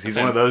 Yeah, he's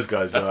one of those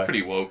guys. That's that,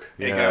 pretty woke.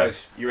 Hey Yeah.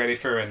 guys, you ready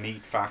for a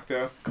neat fact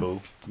though?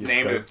 cool. Let's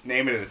Name go. it.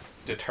 Name it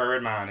the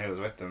third man who was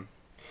with them.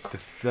 The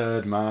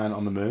third man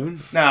on the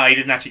moon. No, he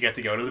didn't actually get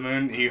to go to the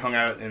moon. He hung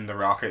out in the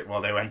rocket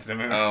while they went to the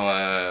moon.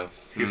 Oh,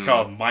 He was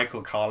called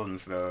Michael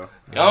Collins though.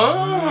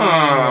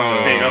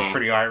 Oh. Big up for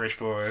the Irish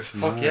boys.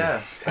 Fuck yeah.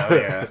 Hell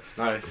yeah.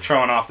 Nice.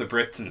 Throwing off the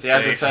Brits in They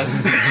had to space.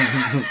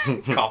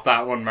 send. Cop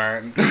that one,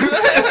 Martin.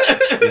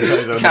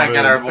 Can't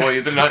get our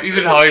boy. He's in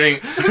hiding.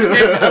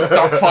 A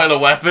stockpile of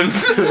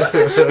weapons.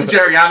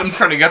 Jerry Adams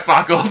trying to get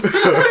back up.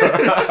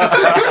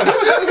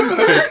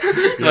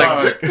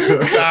 Like,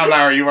 Damn,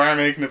 Larry, you are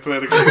making it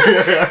political.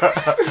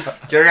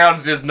 Jerry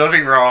Adams did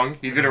nothing wrong.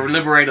 He's gonna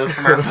liberate us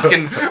from our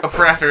fucking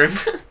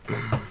oppressors.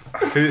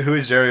 Who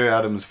is Jerry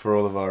Adams for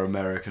all of our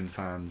American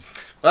fans?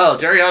 Well,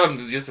 Jerry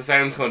Adams is just a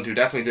sound cunt who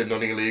definitely did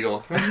nothing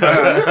illegal.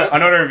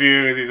 Another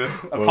review is he's a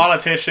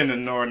politician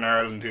in Northern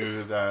Ireland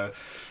who's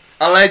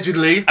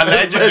Allegedly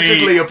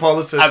a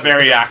politician. a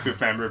very active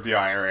member of the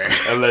IRA.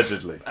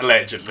 Allegedly.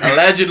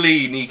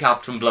 Allegedly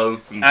kneecapped some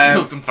blokes and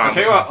killed some I'll families.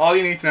 tell you what, all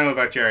you need to know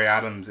about Jerry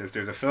Adams is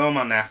there's a film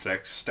on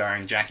Netflix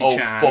starring Jackie Oh,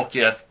 Chan fuck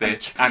yes,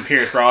 bitch. and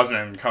Pierce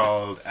Brosnan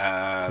called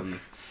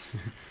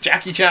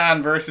Jackie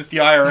Chan versus the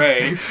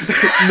IRA.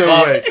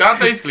 No way. That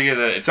basically is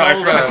it. It's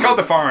called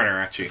The Foreigner,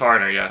 actually.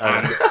 Foreigner,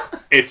 yeah.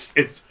 It's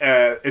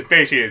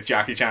basically it's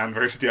Jackie Chan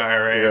versus the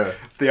IRA. Yeah.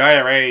 The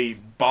IRA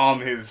bomb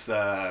his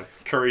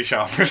curry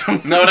shop or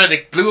something. No,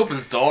 they blew up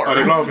his daughter. Oh,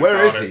 they blow up his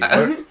Where is daughter. he?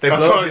 Where- they That's,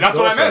 blow up what, his that's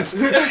what I daughter.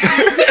 meant.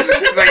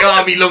 It's like,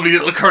 oh, me lovely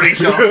little curry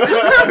shop.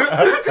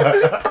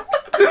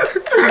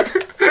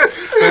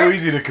 So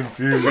easy to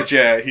confuse. But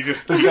yeah, he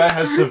just This guy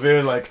has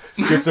severe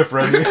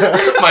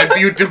schizophrenia. My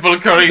beautiful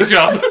curry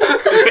shop.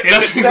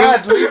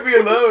 Dad, leave me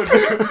alone.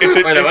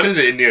 Wait, I went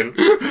into Indian.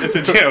 it's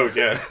a joke,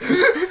 yeah.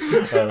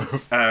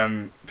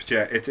 Oh. But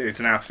yeah, it's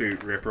an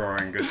absolute rip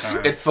roaring good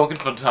time. It's fucking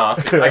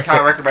fantastic. I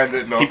can't recommend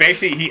it enough.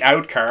 He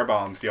out car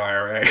bombs the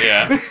IRA.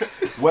 Yeah.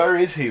 Where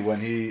is he when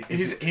he?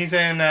 He's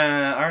in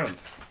Ireland,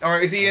 or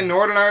is he in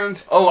Northern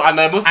Ireland Oh, and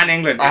I must. and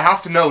England? I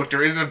have to note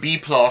there is a B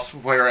plot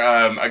where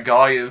a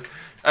guy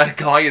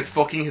is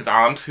fucking his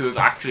aunt, who is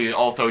actually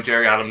also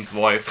Jerry Adams'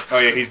 wife. Oh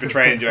yeah, he's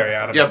betraying Jerry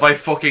Adams. Yeah,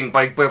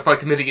 by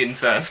committing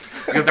incest,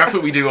 because that's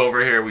what we do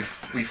over here. We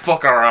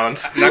fuck our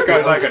aunts. That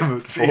guy's like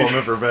Ultimate form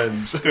of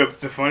revenge.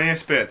 the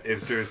funniest bit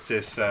is there's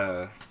this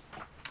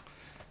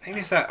maybe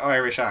it's that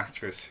Irish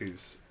actress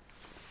who's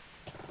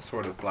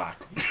sort of black.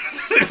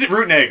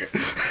 Ruth Negga.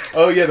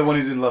 Oh yeah, the one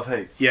who's in Love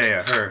Hate.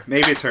 Yeah, her.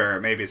 Maybe it's her,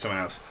 maybe it's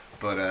someone else.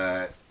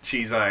 But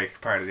she's like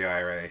part of the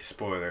IRA,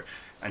 spoiler.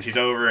 And she's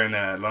over in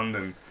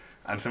London,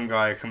 and some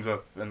guy comes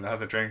up and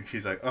has a drink.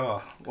 She's like,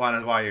 "Oh,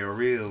 wanna buy you a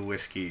real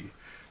whiskey?"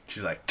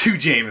 She's like, 2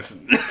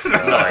 Jameson.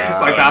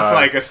 Like that's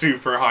like a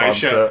super high Sponsor.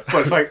 shelf.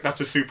 But it's like, that's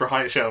a super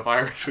high shelf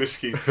Irish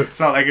whiskey. It's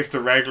not like it's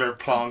the regular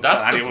plonk that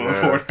That's anyone the,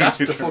 would order. that's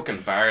the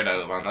fucking bar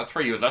though, man. That's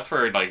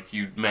where like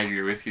you measure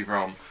your whiskey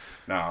from.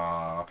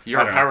 No. You're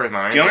I a don't power know.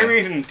 man. The aren't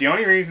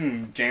only you?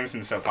 reason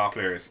Jameson's so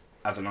popular is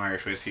as an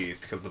Irish whiskey is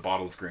because the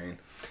bottle's green.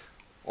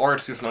 Or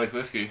it's just nice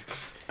whiskey.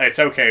 It's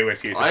okay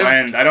whiskey. It's a I've-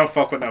 blend. I don't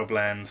fuck with no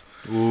blends.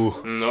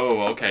 Ooh.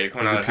 No, okay,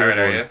 come He's on, a pure hard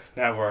are boy. you?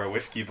 Now we're a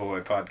whiskey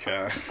boy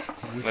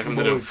podcast. Welcome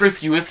to the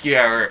Frisky Whiskey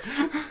Hour.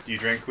 Do you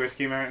drink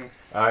whiskey, Martin?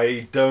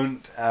 I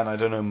don't, and I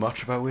don't know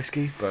much about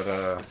whiskey, but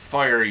It's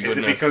fiery Is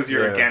goodness. it because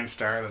you're Yeah. against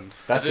Ireland?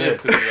 that's It is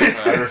it. 'cause of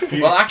that. I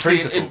refuse. Well, actually,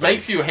 it principle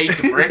makes you based. hate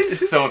the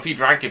Brits, so if he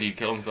drank it, he'd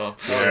kill himself.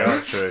 Yeah,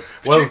 that's true.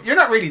 Well, Well, you're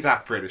not really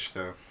that British,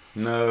 though.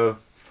 no,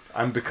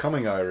 I'm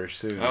becoming Irish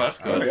soon. Oh, that's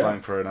good. I'm Yeah.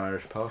 applying for an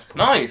Irish passport.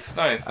 Nice.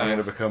 I'm going to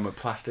nice. become a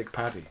plastic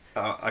paddy.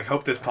 I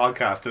hope this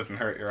podcast doesn't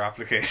hurt your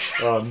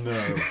application. Oh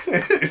no.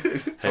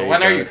 So Hey,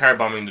 when are you guys. car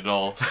bombing the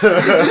doll?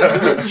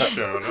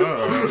 Shut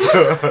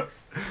up.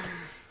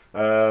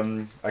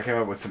 I came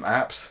up with some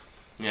apps.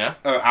 Yeah.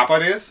 App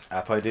ideas?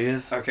 App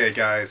ideas. Okay,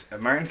 guys.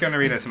 Martin's going to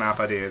read us some app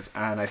ideas,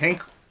 and I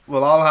think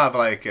we'll all have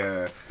like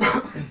a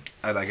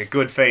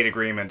good faith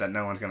agreement that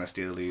no one's going to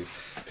steal these.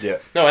 Yeah.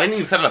 No, I didn't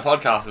even set on a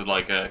podcast as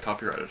like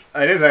copyrighted.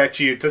 It is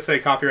actually, it does say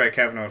copyright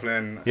Kevin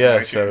O'Flynn. on Yeah,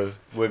 iTunes. so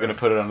we're going to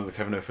put it under the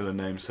Kevin O'Flynn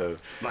name, so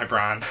My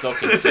brand.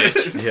 Sucking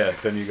bitch. yeah,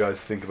 then you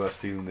guys think about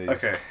stealing these.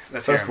 Okay,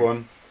 let's First hear 'em.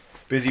 one,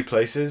 busy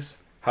places.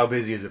 How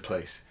busy is a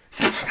place?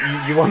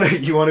 you want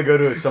to go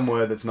to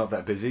somewhere that's not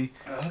that busy.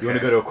 You want to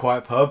go to a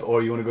quiet pub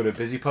or you want to go to a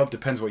busy pub.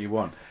 Depends what you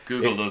want.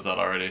 Google does that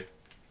already.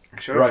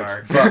 Sure, Right,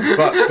 Mark.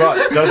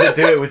 but does it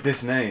do it with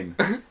this name?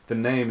 The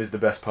name is the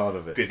best part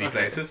of it. Busy Okay.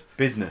 places.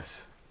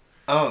 Business.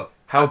 Oh.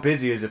 How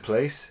busy is a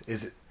place?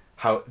 Is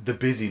how the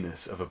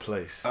busyness of a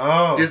place.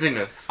 Oh.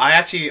 Dizziness.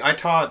 I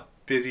thought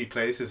busy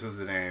places was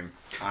the name.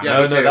 And Yeah,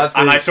 no, me no, too. that's the,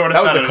 And I sort of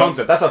that was fell the in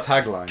concept. That's our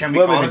tagline. Can we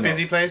Well, call maybe it not.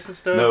 busy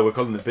places though? No, we're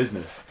calling it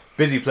business.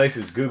 Busy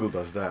places. Google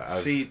does that,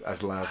 as See-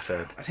 as Laz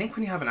said. I think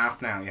when you have an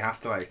app now, you have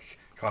to like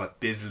call it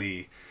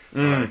Bizly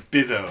Mm. or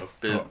Bizzo.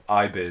 Biz,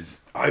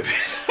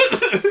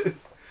 iBiz.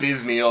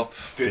 biz me up.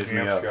 Biz Biz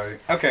me me up, up. Scotty.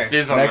 Okay.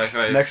 Biz on Next,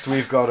 my face. next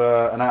we've got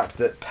an app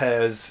that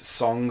pairs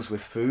songs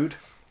with food.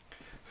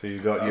 So you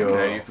got your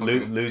Okay, you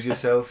fucking- lose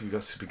yourself. You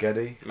got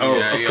spaghetti. Oh,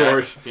 of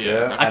course. Yeah. Yeah.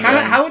 I And kind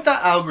of then- how would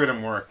that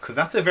algorithm work? Because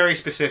that's a very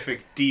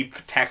specific, deep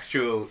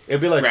textual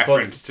It'd be like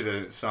reference to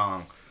the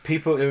song.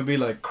 people. It would be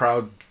like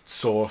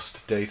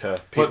crowd-sourced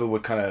data. People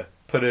would kind of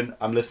put in,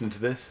 "I'm listening to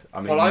this.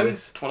 I'm What eating I'm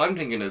this." what I'm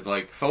thinking is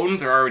like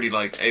phones are already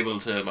like able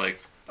to like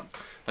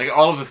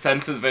all of the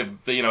senses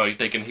you know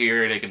they can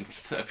hear, they can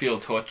feel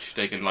touch,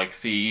 they can like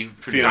see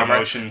through Feel the camera.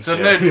 emotions. So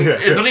Yeah. then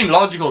it's only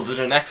logical that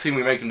the next thing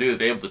we make them do is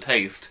be able to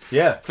taste.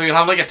 Yeah. So you'll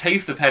have like a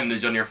taste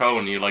appendage on your phone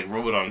and you like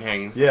rub it on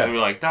things. Yeah. And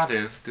you're like, that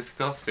is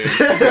disgusting.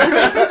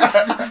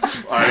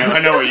 I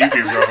know what you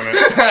do, rubbing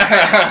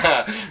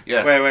it.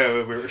 Yes. Wait,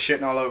 we're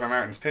shitting all over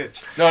Martin's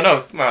pitch. No, well,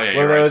 yeah, Well,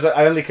 you're there right. was.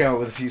 I only came up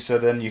with a few. So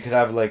then you could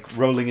have like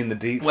rolling in the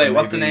deep. Wait,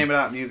 what's the maybe- name of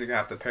that music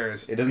app that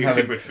pairs It doesn't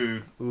music have a- with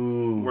food?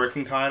 Ooh,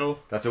 Working title?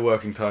 that's a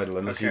working working title,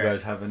 unless you Okay.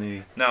 guys have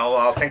any. No,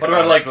 I'll think What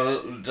about about it.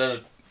 like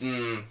the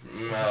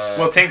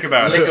Well, think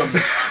about it. Lick'em.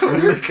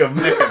 Lick 'em.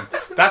 Lick 'em.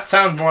 That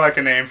sounds more like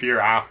a name for your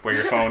app where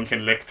your phone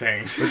can lick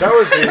things. But that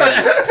would be.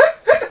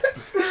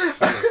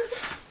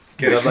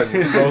 Yeah, like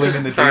rolling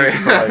in the Sorry.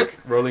 deep. For, like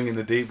rolling in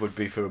the deep would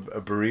be for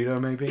a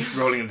burrito, maybe.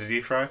 Rolling in the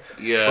deep fry. Rolling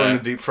in Yeah. the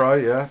deep fry,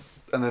 yeah,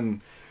 and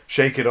then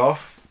shake it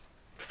off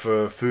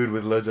for food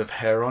with loads of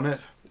hair on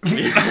it.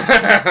 Which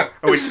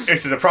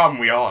is a problem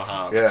we all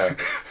have. Yeah,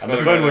 and the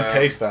What phone about, would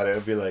taste that. It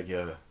would be like,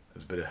 yeah,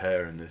 there's a bit of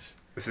hair in this.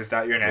 Is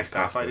that your next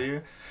app Fantastic.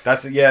 idea?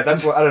 That's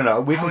what I don't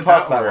know. We How can would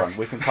park that that work? one.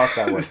 We can park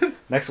that one.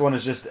 Next one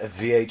is just a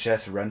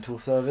VHS rental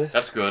service.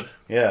 That's good.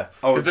 Yeah,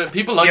 Oh, Because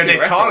people like yeah, the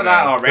they call it retro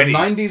that now. already. the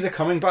 '90s are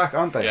coming back,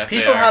 aren't they? Yes.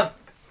 People They are. have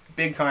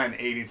big time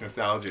 80s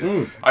nostalgia.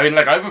 Mm. I mean,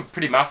 like, I have a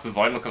pretty massive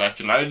vinyl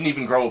collection. I didn't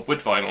even grow up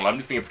with vinyl. I'm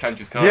just being a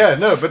pretentious cunt. Yeah,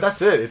 no, but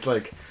that's it. It's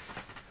like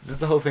there's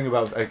the whole thing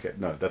about. Okay,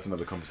 no, that's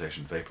another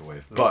conversation.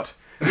 Vaporwave, but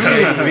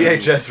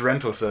VHS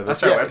rental service.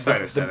 That's our yeah, website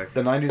the, aesthetic.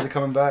 the '90s are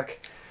coming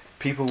back.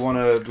 People want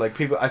to like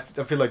people. I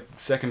feel like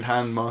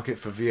second-hand market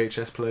for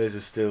VHS players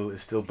is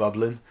still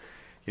bubbling.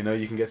 You know,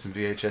 you can get some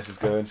VHSs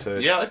going. So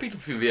it's, Yeah, I picked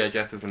up a few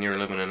VHSs when you were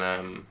living in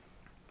that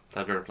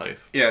other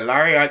place. Yeah,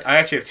 Larry, I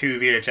actually have 2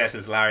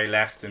 VHSs Larry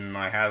left in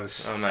my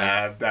house Oh,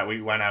 nice. that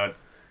we went out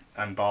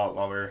and bought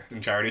while we were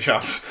in charity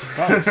shops.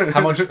 nice.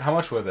 How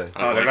much were they?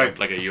 Oh, they're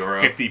like a euro.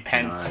 50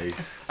 pence.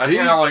 Nice. I think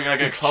I got like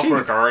a It's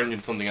Clockwork cheap. Orange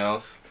and something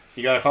else.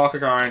 You got a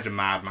Clockwork Orange and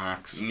Mad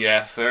Max,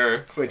 Yes,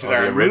 sir. which is Oh,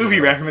 our the movie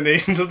original.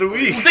 recommendations of the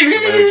week.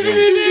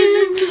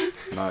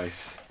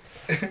 Nice.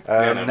 no,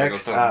 there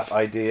Next goes app thumbs.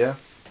 idea: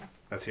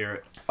 Let's hear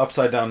it.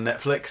 Upside Down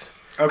Netflix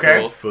Okay.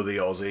 Cool. for the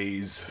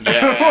Aussies.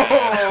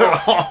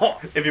 Yeah.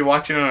 If you're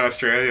watching in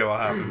Australia, what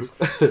happens?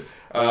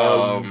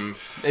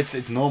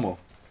 It's normal.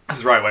 This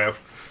is the right way up.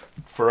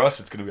 For us,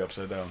 it's gonna be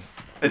upside down.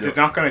 Is it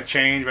not going to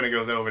change when it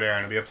goes over there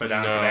and it'll be upside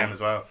down No. for them as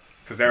well?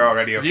 Because they're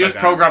already upside You just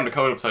down. program the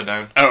code upside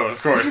down. Oh, of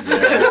course.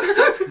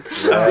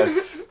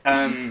 Yes.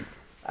 Um,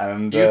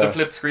 And Use the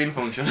flip screen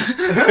function.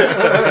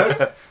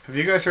 have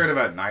you guys heard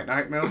about Night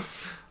Night Milk?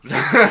 Is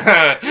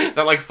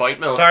that like fight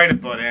milk? Sorry to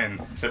butt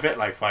in. It's a bit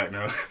like fight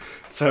milk.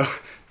 So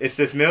it's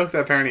this milk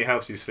that apparently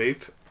helps you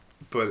sleep,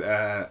 but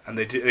and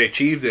they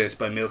achieve this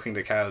by milking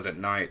the cows at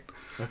night.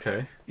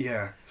 okay.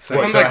 Yeah. So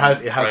What, Sounds so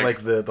like- it has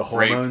like the rape.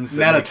 hormones.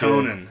 that make you-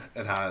 melatonin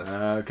it has.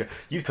 Okay.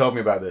 You've told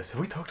me about this. Have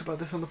we talked about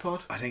this on the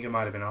pod? I think it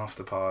might have been off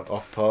the pod.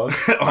 Off pod.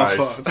 Off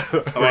Nice.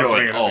 pod. I We're won't going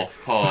bring it up. off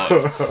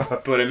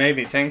pod. But it made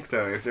me think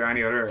though, is there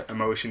any other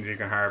emotions you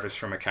can harvest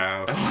from a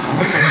cow?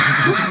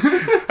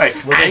 Like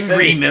Well, they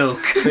angry say- milk.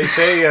 They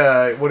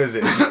say, what is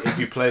it? If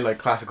you play like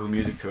classical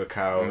music to a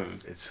cow,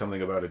 Mm. it's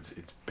something about its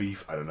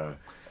beef. I don't know.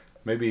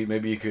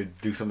 Maybe you could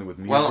do something with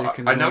music. Well,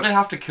 and I know all. they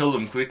have to kill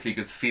them quickly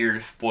because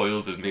fear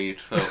spoils his meat.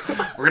 So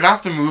we're gonna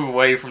have to move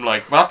away from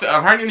like. We'll have to.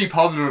 Apparently, any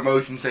positive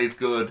emotion tastes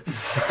good.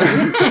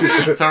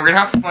 So we're gonna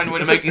have to find a way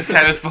to make these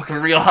cows fucking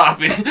real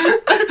happy.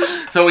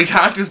 So we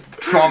can't just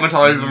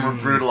traumatize them or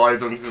brutalize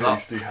them. 'cause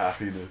that's- Tasty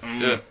happiness.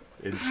 Yeah.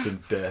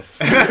 Instant death.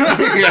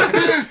 Yeah.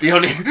 The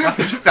only that's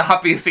just the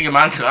happiest thing a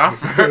man can ask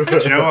for. Do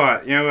you know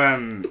what?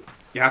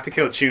 You have to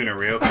kill tuna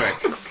real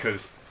quick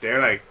because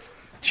they're like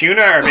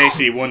tuna are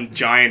basically one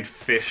giant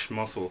fish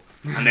muscle,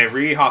 and they have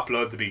really hot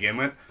blood to begin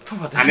with.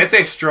 And if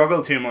they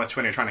struggle too much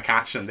when you're trying to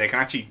catch them, they can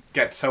actually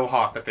get so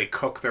hot that they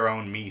cook their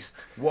own meat.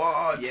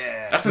 What?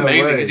 Yeah, That's No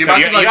amazing. way. Could you so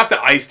you imagine, like, have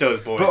to ice those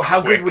boys. But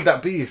how quick. good would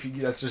that be if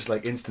that's just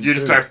like instant? you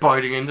just food? start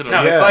biting into them?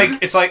 No, Yeah.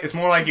 it's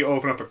more like you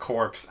open up a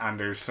corpse and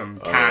there's some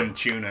canned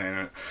tuna in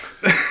it.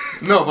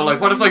 No, but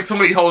like, what if like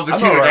somebody holds a I'm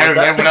tuna alright down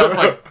and with everyone that. else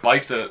like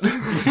bites it,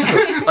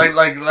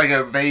 like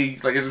a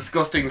vague, like a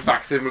disgusting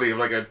facsimile of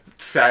like a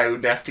sow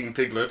nesting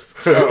piglets.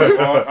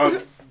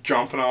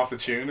 Jumping off the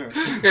tuna.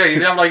 Yeah,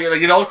 you'd have like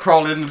you'd all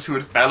crawl into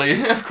its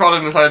belly, crawl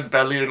inside its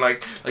belly, and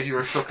like you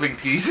were suckling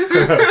teeth.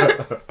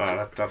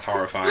 Oh, that's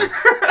horrifying.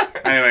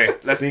 Anyway,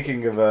 let's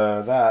Speaking of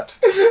that,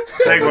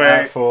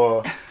 segue.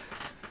 for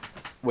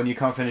when you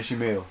can't finish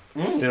your meal.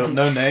 Still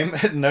no name,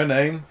 no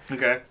name.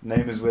 Okay.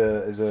 Name is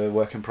a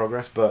work in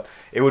progress, but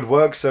it would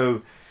work.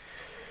 So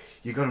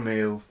you got a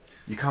meal,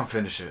 you can't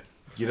finish it.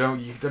 You don't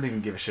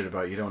even give a shit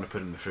about it. You don't want to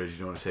put it in the fridge. You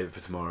don't want to save it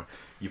for tomorrow.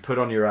 You put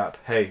on your app,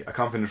 hey, I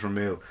can't finish my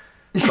meal.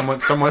 Someone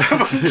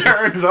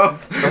Turns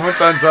up. Someone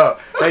turns up.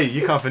 Hey,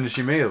 you can't finish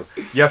your meal.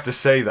 You have to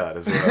say that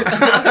as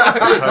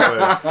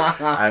well.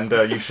 And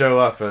you show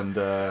up,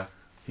 and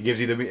he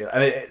gives you the meal.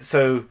 And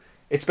so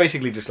it's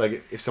basically just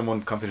like if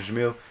someone can't finish a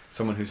meal,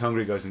 someone who's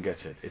hungry goes and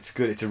gets it. It's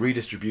good. It's a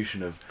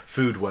redistribution of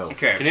food wealth.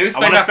 Okay. Can you I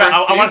explain wanna that spend-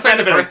 first? I Can you want to explain spend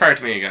the a bit. first part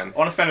to me again? I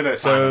want to spend a bit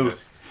of time on So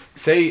this.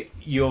 say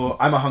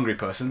I'm a hungry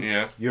person.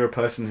 Yeah. You're a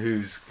person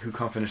who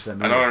can't finish their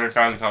meal. I don't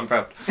understand the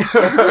concept.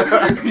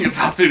 You've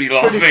absolutely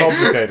lost Pretty me.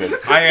 complicated.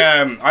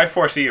 I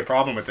foresee a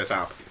problem with this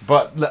app.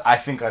 But look, I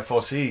think I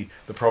foresee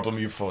the problem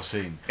you've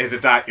foreseen. Is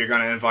it that you're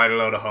going to invite a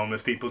load of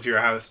homeless people to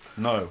your house?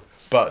 No,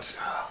 but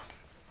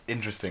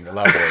interesting.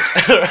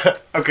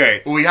 Elaborate.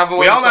 Okay. We have a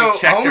We way to all know like,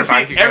 check their homeless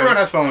bank people, everyone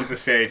accounts. has phones at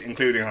this stage,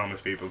 including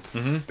homeless people.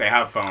 Mm-hmm. They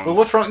have phones. Well,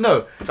 what's wrong?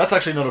 No, that's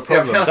actually not a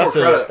problem. can't that's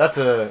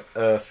afford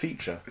a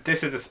feature.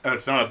 This is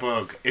it's not a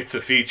bug. It's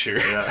a feature.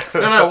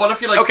 No, what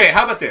if you like... Okay,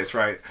 how about this,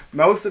 right?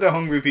 Most of the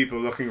hungry people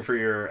looking for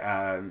your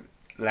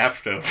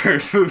leftover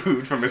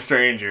food from a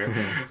stranger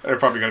are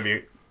probably going to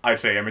be, I'd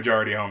say, a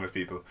majority homeless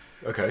people.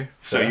 Okay.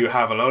 So fair. you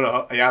have a load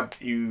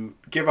of... You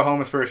give a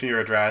homeless person your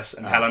address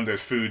and tell him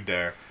there's food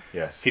there.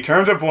 Yes. He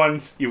turns up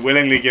once, you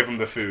willingly give him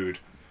the food.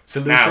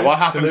 Solution. Now, what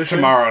happens Solution?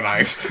 tomorrow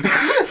night?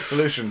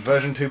 Solution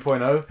version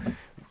 2.0.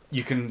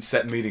 You can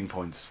set meeting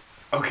points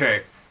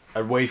Okay,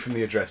 away from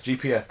the address.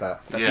 GPS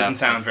that. that Yeah. doesn't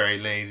sound very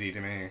lazy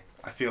to me.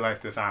 I feel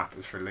like this app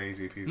is for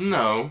lazy people.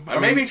 No. Or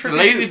maybe it's for the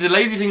lazy. The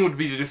lazy thing would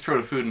be to just throw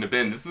the food in the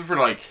bin. This is for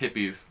like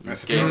hippies,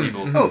 That's gay true.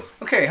 people. Oh,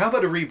 okay, how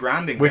about a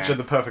rebranding Which then? are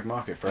the perfect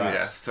market for apps.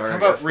 Yes, sorry. How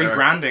about yes, sorry.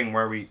 rebranding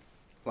where we,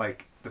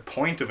 like, the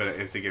point of it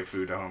is to give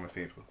food to homeless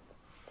people?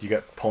 You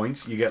get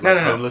points. You get No, like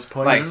no, no. homeless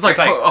points. Like- This is like, It's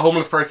like- a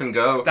homeless person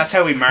go. That's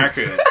how we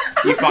market it.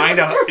 You find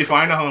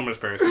a homeless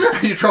person.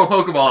 You throw a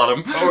Pokeball at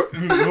him.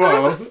 Or,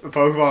 well, a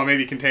Pokeball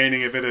maybe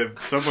containing a bit of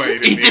Subway. you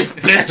Eat didn't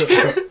this need.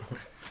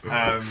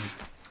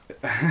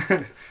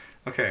 bitch.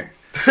 Okay.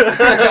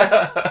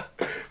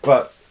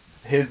 But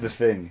here's the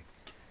thing.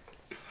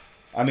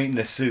 I'm eating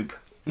a soup.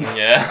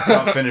 Yeah.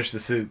 Can't finish the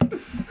soup.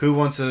 Who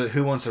wants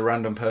a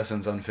random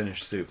person's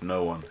unfinished soup?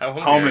 No one. How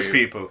hungry Homeless are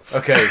you? people.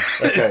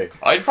 Okay.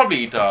 I'd probably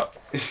eat that.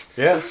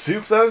 Yeah,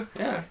 soup though.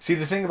 Yeah. See,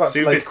 the thing about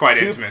Soup like, is quite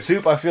soup, intimate.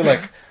 Soup, I feel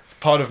like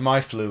part of my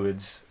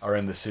fluids are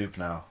in the soup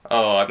now.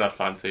 Oh, I'm not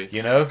fancy.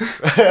 You know?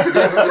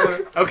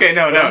 Okay,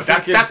 no, I'm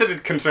thinking- that's a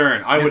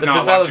concern. I Yeah, would that's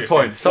not a valid want your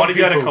point. soup. Some What if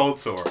you had a people- cold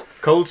sore?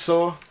 Cold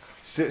sore.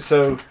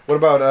 So what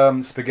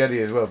about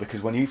spaghetti as well?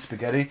 Because when you eat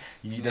spaghetti,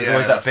 there's Yeah,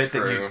 always that that's bit that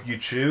true. you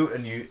chew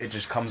and it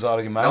just comes out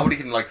of your mouth. Nobody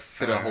can like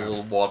fit a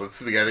whole wad of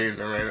spaghetti in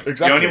their mouth.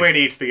 Exactly. The only way to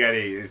eat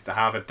spaghetti is to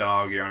have a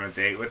dog you're on a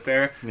date with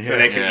there, Yeah. so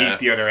they can Yeah. eat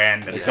the other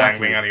end and it's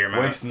Exactly. dangling out of your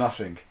mouth. Waste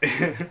nothing.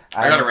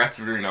 I got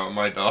arrested for doing that with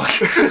my dog.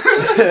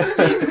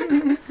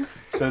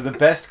 So the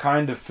best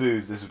kind of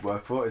foods this would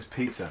work for is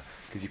pizza,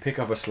 because you pick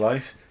up a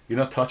slice, you're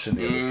not touching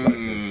the other slices.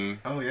 Mm.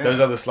 Oh yeah. Those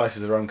other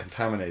slices are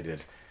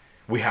uncontaminated.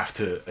 We have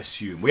to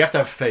assume. We have to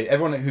have faith.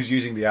 Everyone who's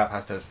using the app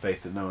has to have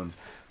faith that no one's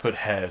put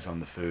hairs on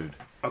the food.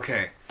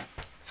 Okay.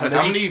 So And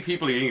how this- many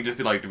people you think just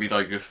be like to be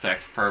like just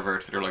sex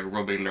perverts that are like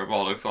rubbing their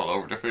bollocks all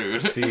over the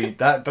food? See,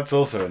 that's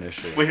also an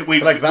issue.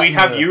 We'd that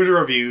have and the- user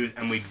reviews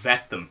and we'd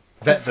vet them.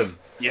 Vet them.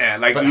 Yeah,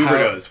 like But Uber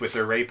how- does with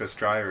their rapist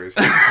drivers.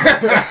 By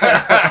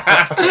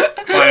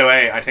the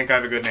way, I think I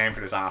have a good name for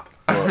this app.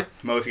 What?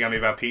 Mostly gonna be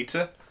about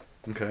pizza,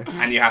 Okay.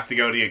 and you have to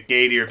go to your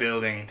gate of your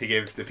building to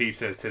give the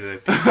pizza to the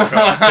people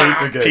called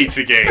Pizzagate.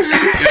 Pizzagate.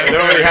 It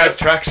already has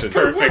traction.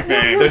 Perfect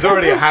name. There's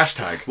already a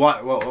hashtag.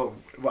 What? Well,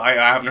 I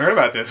haven't heard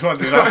about this. What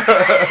is that?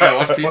 Yeah,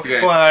 what's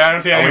Pizzagate? Well, I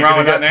don't see Are we anything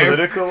wrong going with to that get name.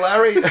 political,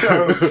 Larry?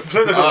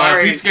 Political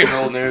Larry. Pizzagate's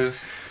old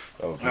news.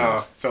 Oh, please.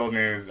 Oh, it's old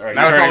news. All right,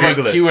 Now it's all you've, about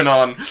Google it.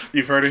 QAnon.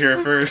 you've heard it here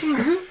first.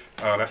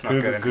 Oh, that's not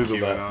Google- good. Google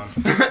that.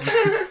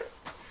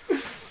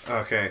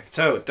 Okay,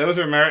 so those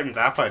are Martin's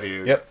app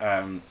ideas. Yep.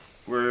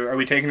 Are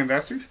we taking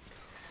investors?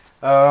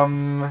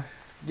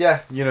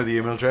 Yeah, you know the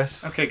email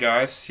address. Okay,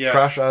 guys. Yeah.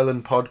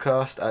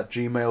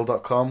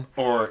 trashislandpodcast@gmail.com.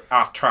 Or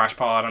at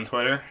TrashPod on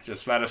Twitter.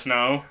 Just let us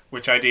know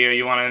which idea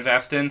you want to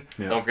invest in.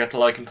 Yeah. Don't forget to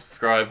like and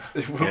subscribe.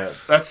 Yeah.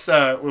 Let's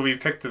when we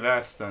pick the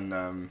best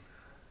and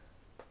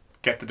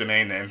get the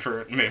domain name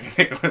for it. Maybe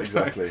make a website.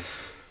 Exactly.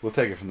 We'll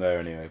take it from there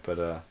anyway, but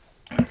Okay.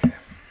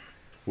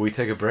 will we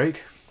take a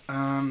break? You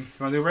want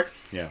to do a break?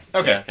 Yeah.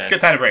 Okay. Yeah, okay.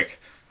 Good time to break.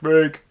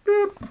 Break.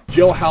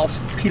 Jailhouse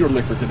Peter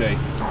Liquor today.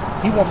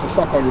 He wants to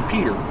suck on your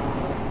Peter,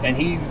 and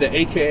he's the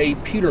AKA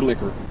Peter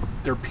Liquor.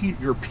 Your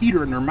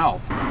Peter in their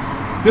mouth.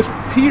 This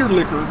Peter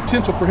Liquor,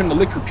 potential for him to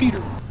lick your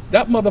Peter.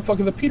 That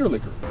motherfucker's a Peter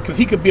Liquor, because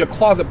he could be a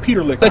closet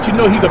Peter Liquor. Let you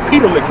know he's a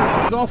Peter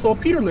Liquor. He's also a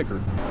Peter Liquor.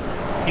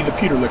 He's a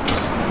Peter Liquor.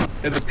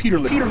 As a Peter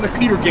Liquor.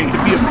 Peter game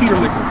to be a Peter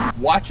Liquor.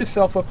 Watch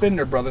yourself up in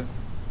there, brother.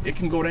 It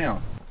can go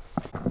down.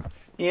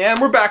 Yeah, and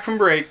we're back from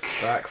break.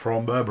 Back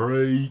from the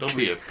break. Don't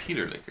be a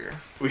Peter licker.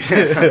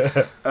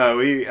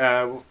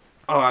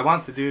 I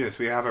want to do this.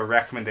 We have a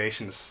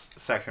recommendations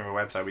section of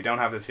our website. We don't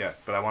have this yet,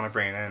 but I want to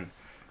bring it in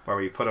where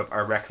we put up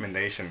our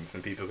recommendations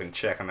and people can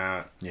check them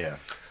out. Yeah.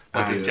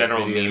 Like his And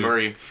general videos.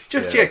 memory.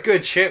 Just Yeah.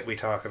 good shit we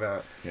talk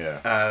about. Yeah.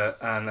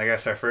 And I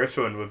guess our first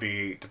one would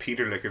be the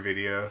Peter Licker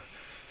video.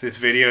 It's this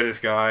video of this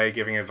guy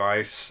giving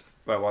advice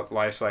about what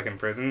life's like in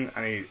prison,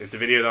 and it's a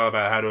video all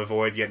about how to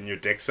avoid getting your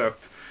dick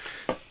sucked.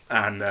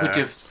 And Which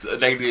is a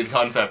negative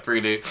concept,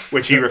 really.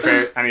 which he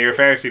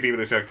refers to people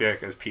who suck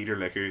dick as Peter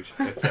Lickers.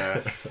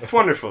 It's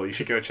wonderful. You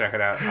should go check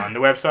it out on the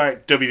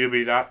website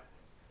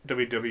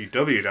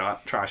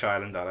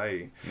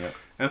www.trashisland.ie. Yeah.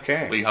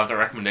 Okay. Will you have the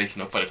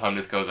recommendation up by the time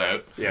this goes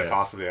out? Yeah, Yeah.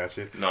 possibly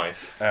actually.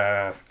 Nice.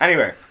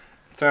 Anyway,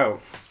 so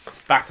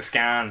back to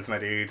scans, my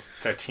dude.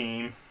 It's our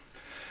team.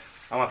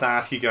 I want to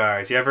ask you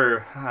guys: you ever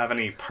have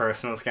any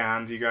personal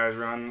scans you guys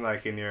run,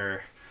 like in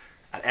your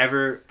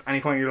any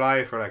point in your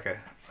life, or like a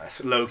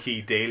low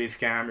key daily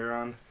scam you're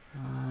on?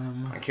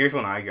 Like, here's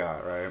one I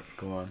got, right?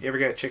 Go on. You ever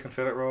get a chicken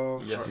fillet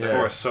roll? Yes, or, sir.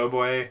 or a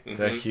Subway?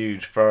 They're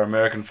huge. For our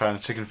American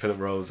fans, chicken fillet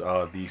rolls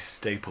are the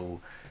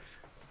staple,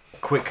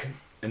 quick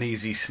and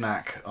easy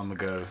snack on the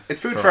go. It's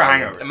food For for a a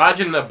hangover.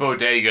 Imagine a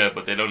bodega,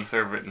 but they don't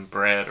serve it in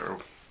bread or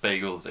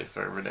bagels. They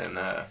serve it in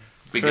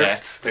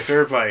baguettes. They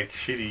serve like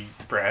shitty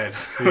bread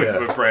Yeah.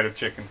 with breaded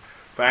chicken.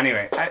 But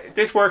anyway,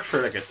 this works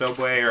for like a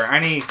Subway or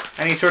any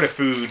sort of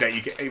food that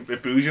you get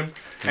with Boojum.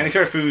 Any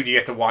sort of food you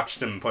get to watch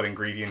them put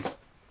ingredients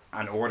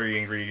and order the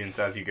ingredients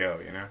as you go,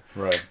 you know?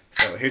 Right.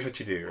 So here's what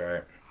you do,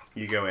 right?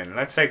 You go in.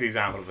 Let's take the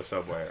example of a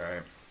Subway,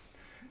 right?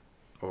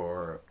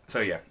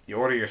 You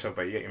order your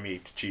Subway, you get your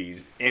meat,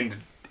 cheese in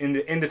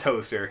the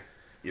toaster.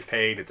 You've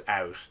paid, it's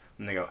out,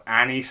 and they go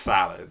any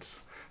salads.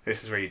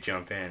 This is where you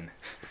jump in.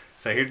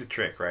 So here's the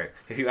trick, right?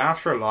 If you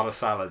ask for a lot of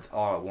salads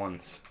all at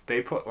once,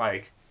 they put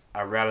like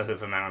a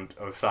relative amount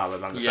of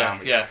salad on the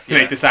sandwich to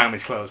make the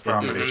sandwich close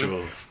properly.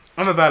 Individual.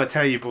 I'm about to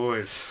tell you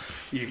boys,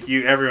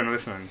 you everyone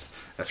listening,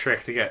 a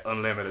trick to get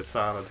unlimited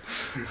salad.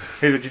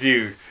 Here's what you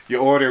do. You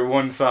order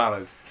one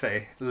salad,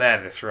 say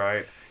lettuce,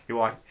 right? You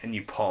watch and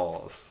you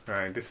pause,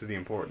 right? This is the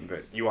important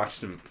bit. You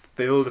watch them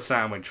fill the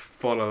sandwich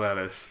full of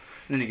lettuce,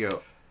 and then you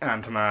go,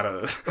 and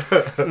tomatoes.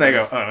 And they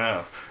go, oh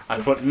no,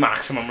 I put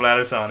maximum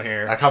lettuce on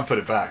here. I can't put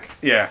it back.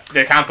 Yeah,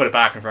 they can't put it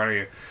back in front of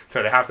you,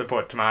 so they have to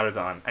put tomatoes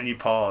on, and you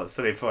pause.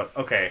 So they put,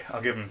 okay,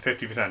 I'll give them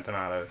 50%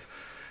 tomatoes,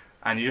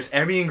 and you just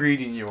every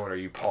ingredient you order,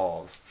 you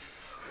pause,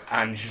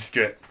 and you just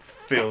get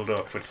filled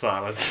up with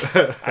salads.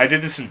 I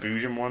did this in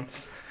Boojum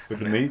once. With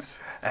the meats?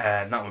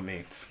 Not with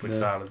meats, with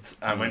salads.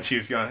 And when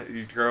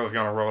the girl was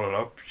gonna roll it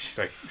up, she's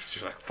like,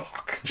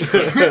 fuck. She was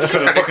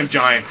a fucking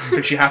giant,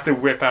 so she had to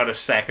whip out a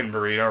second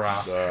burrito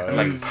wrap and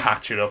like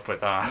patch it up with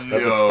that.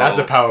 That's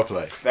a power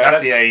play. Yeah,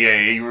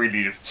 he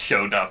really just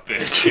showed that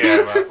bitch.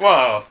 Yeah,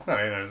 well, I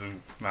mean, it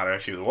doesn't matter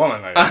if she was a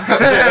woman.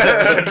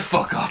 Like,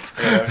 Fuck up.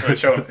 yeah, but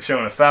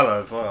showing a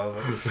fella as well.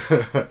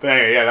 But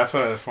anyway, yeah, that's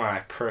one of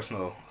my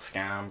personal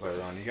scams I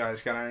run. You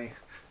guys got any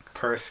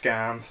purse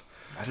scams?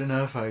 I don't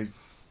know if I...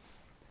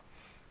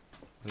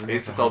 I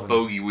used to sell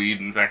bogey weed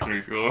in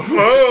secondary school.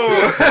 Whoa!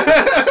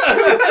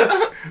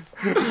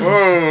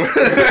 Whoa!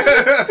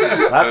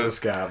 That's a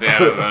scam. Yeah,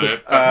 that's about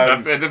it.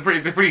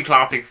 It's a pretty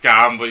classic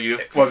scam, but you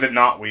just... Was it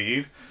not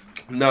weed?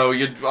 No,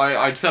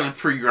 I'd sell it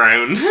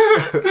pre-ground.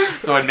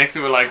 So I'd mix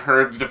it with like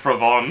herbs de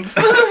Provence.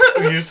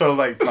 You just sold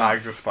like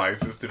bags of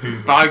spices to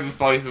people. Bags of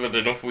spices with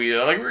enough weed.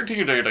 Like we were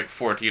thinking they were like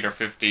 14 or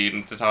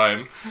 15 at the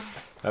time.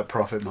 That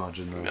profit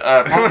margin though.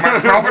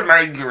 Profit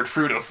margins were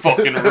through the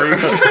fucking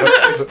roof.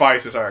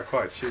 Spices are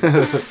quite cheap.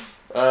 Yeah,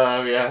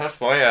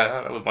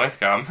 that was my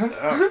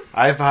scam.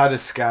 I've had a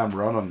scam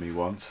run on me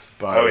once.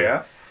 By, Oh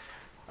yeah?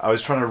 I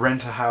was trying to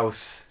rent a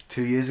house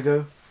 2 years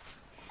ago.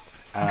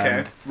 And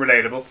Okay.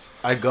 Relatable.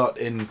 I got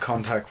in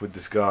contact with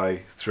this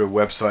guy through a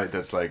website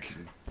that's like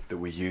that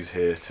we use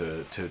here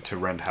to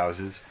rent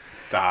houses.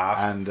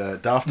 Daft. And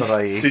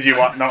daft.ie. Did you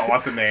not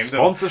want the name?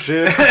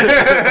 Sponsorship.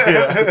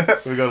 Yeah.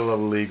 We got a lot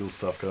of legal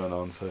stuff going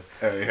on. So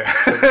Oh yeah.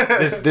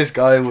 this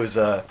guy was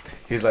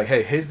he's like,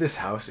 hey, here's this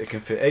house. It can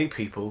fit 8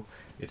 people.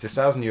 It's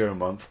 €1,000 a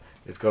month.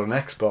 It's got an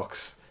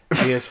Xbox,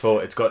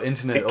 PS4. It's got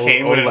internet. It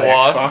came with an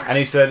what? Xbox. And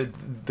he said,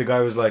 the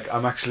guy was like,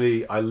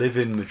 I live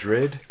in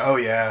Madrid, Oh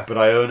yeah. but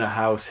I own a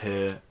house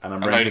here, and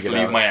I'm And I renting just it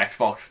leave out. my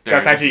Xbox there.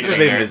 That's actually He's just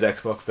sitting leaving there. his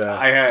Xbox there.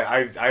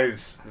 I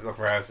was looking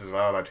for houses as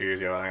well about 2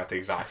 years ago, and I got the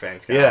exact same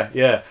scam.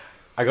 Yeah.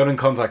 I got in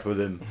contact with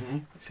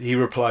him. So he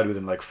replied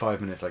within like 5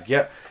 minutes, like,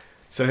 yeah.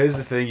 So here's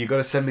the thing: you got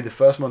to send me the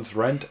first month's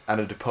rent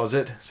and a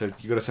deposit. So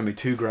you got to send me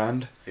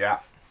 $2,000, Yeah.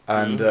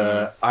 and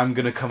I'm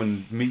gonna come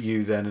and meet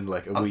you then in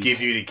like a I'll week.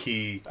 give you the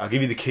key. I'll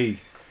give you the key.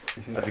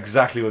 That's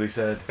exactly what he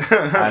said.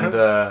 And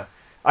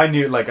I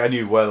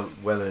knew well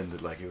in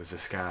that like it was a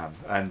scam.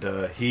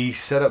 And he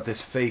set up this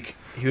fake.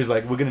 He was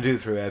like, we're gonna do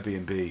it through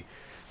Airbnb,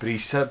 but he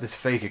set up this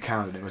fake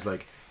account, and it was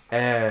like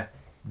Airbnb.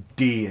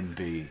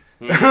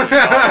 You know?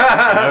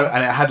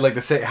 And it had like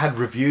it had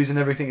reviews and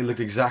everything. It looked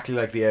exactly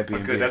like the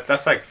Airbnb. Good.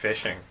 That's like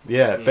fishing.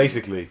 Yeah,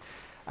 basically.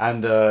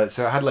 And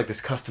so I had like this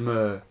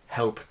customer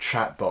help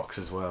chat box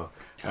as well.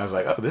 And I was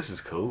like, oh, this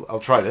is cool. I'll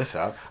try this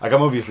out. Like,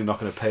 I'm obviously not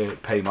going to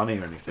pay money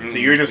or anything. So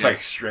you're just Yeah.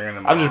 like stringing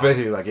them. I'm just on.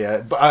 basically like, yeah.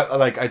 But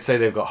I'd say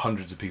they've got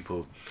hundreds of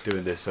people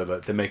doing this, so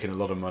that they're making a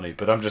lot of money.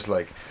 But I'm just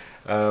like,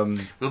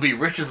 We'll be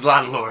rich as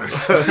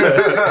landlords.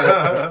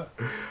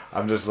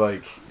 I'm just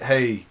like,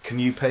 hey, can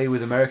you pay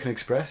with American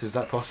Express? Is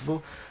that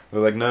possible? They're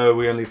like, no,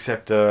 we only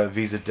accept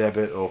Visa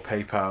debit or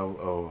PayPal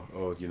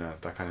or you know,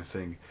 that kind of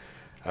thing.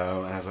 And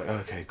I was like,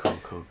 okay,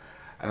 cool.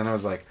 And then I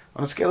was like,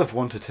 on a scale of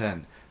 1 to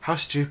 10, how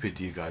stupid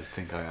do you guys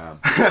think I am?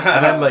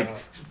 And then like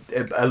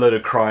a load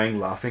of crying,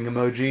 laughing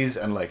emojis,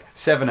 and like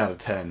 7 out of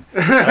 10.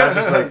 And I'm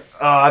just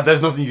like,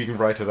 there's nothing you can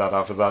write to that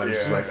after that. It's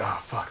just Yeah. like,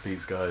 fuck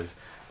these guys.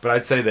 But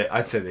I'd say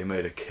they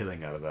made a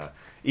killing out of that.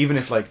 Even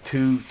if like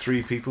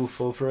 2-3 people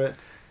fall for it,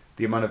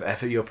 the amount of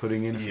effort you're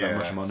putting in for that Yeah.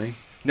 much money.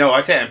 No,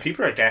 I'd say, and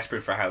people are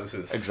desperate for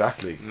houses.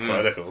 Exactly.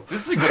 Political.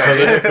 This is a good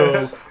idea.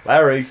 Political,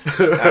 Larry.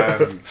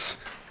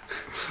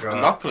 God.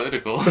 I'm not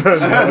political.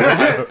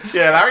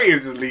 Yeah, Larry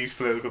is the least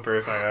political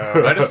person I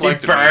know. I just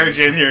like He to barge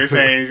be- in here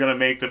saying he's gonna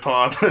make the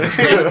pod. He's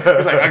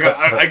like,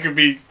 I could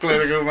be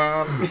political,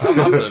 man. I'm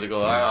not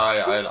political.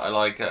 I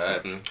like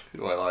who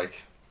do I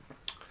like?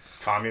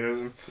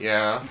 Communism.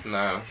 Yeah,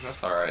 no,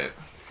 that's all right.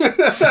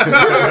 It's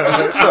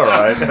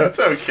alright. It's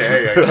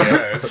okay, I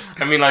guess.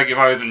 I mean, like if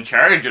I was in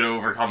charge of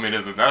over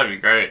communism, that'd be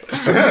great.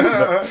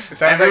 It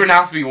sounds Everyone like,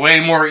 has to be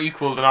way more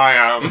equal than I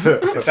am.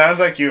 it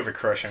sounds like you have a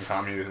crush on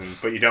communism,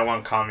 but you don't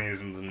want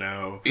communism to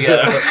know.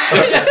 Yeah.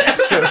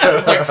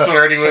 It's like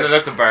flirting with it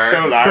at the bar.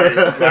 So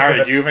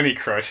Larry, do you have any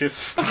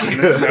crushes?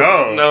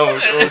 No.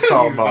 No.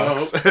 Karl no.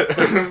 Marx.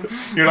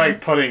 You're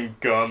like putting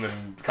gum in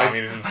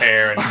communism's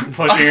hair and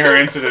pushing her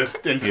into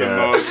the Yeah.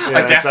 mud.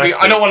 I definitely.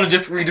 I don't want to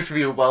just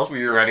redistribute wealth with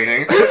you or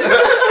anything.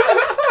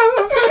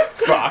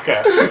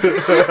 Baka.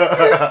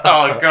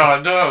 Oh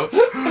God, no.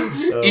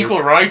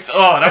 Equal rights.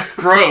 Oh, that's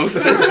gross.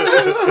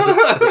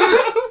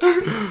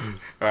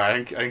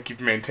 I think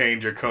you've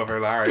maintained your cover,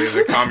 Larry, as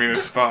a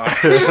communist spy.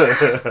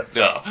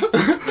 No.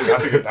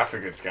 That's a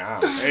good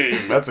scam.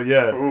 Hey. That's a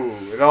yeah. Ooh,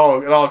 it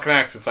all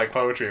connects. It's like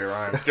poetry,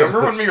 right? Do you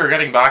remember when we were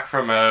getting back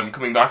from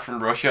coming back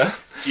from Russia,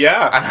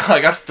 Yeah. and I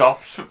got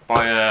stopped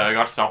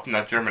in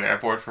that German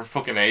airport for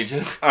fucking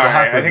ages.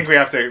 Alright, I think we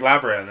have to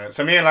elaborate on it.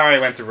 So me and Larry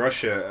went to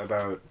Russia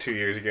about 2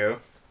 years ago.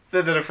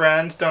 Visit a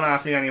friend. Don't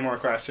ask me any more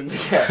questions.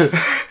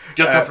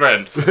 Just a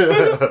friend.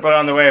 But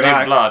on the way Named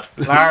back,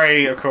 Vlad.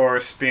 Larry, of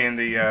course, being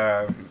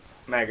the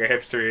mega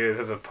hipster he is,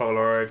 has a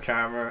Polaroid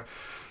camera.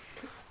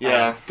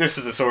 Yeah. This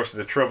is the source of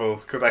the trouble,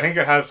 because I think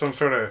it had some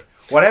sort of...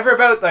 Whatever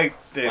about, like,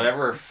 the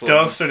Whatever.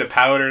 dust or the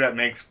powder that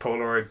makes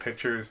Polaroid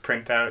pictures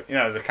print out. You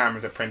know, the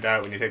cameras that print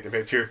out when you take the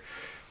picture.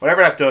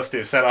 Whatever that dust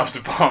is, set off the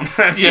bomb.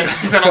 So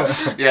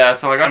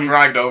I got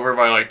dragged over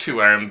by like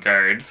 2 armed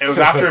guards. It was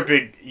after a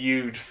big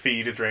huge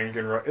feed of drink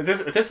in Russia.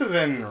 This was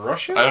in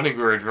Russia? I don't think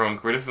we were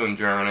drunk. This is in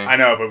Germany. I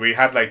know, but we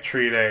had like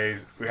 3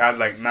 days. We had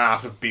like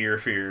massive beer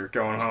fear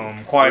going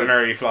home. Quite an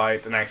early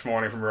flight the next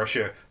morning from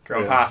Russia.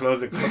 Going past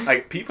loads of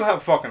like people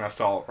have fucking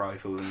assault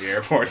rifles in the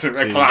airports.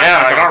 Like,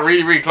 Yeah, I got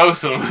really, really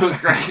close to them. It was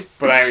great.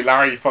 But anyway,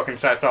 Larry fucking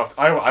sets off.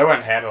 I went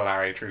ahead of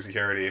Larry through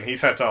security, and he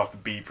sets off the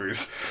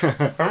beepers.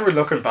 I remember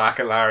looking back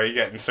at Larry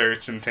getting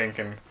searched and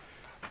thinking,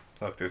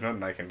 look, there's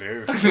nothing I can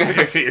do.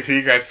 If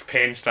he gets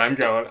pinched, I'm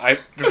going.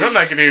 There's nothing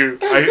I can do.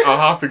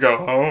 I'll have to go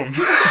home.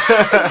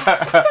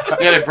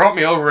 Yeah, they brought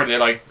me over and they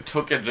like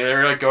took it. They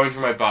were like going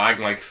through my bag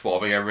and like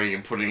swabbing everything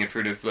and putting it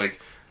through this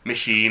like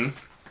machine,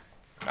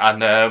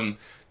 and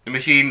the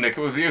machine like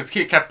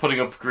it kept putting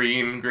up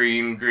green,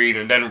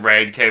 and then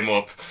red came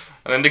up.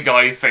 And then the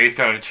guy's face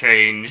kind of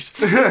changed.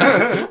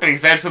 And he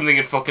said something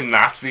in fucking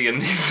Nazi,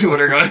 and these 2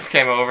 other guys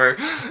came over.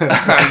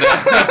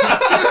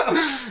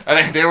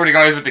 And they were the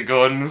guys with the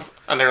guns,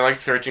 and they were like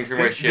searching through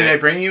my shit. Did they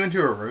bring you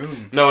into a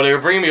room? No, they were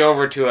bringing me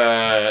over to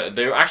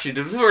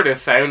this is where the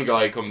sound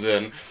guy comes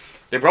in.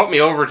 They brought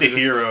me over to The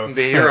hero.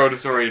 The hero of the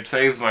story that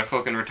saves my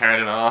fucking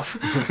retarded ass.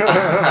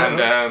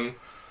 And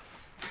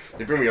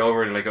they bring me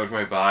over and like go to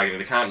my bag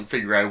and they can't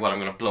figure out what I'm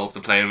gonna blow up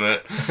the plane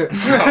with. So,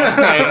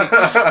 they're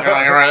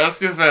like, alright, let's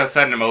just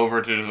send him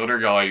over to this other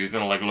guy who's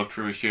gonna like look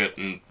through his shit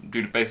and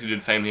basically do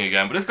the same thing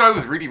again. But this guy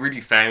was really,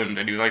 really sound,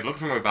 and he was like looking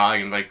through my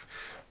bag and like,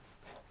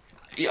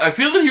 I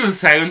feel that he was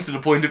sound to the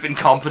point of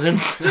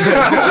incompetence.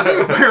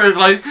 Whereas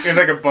like, He's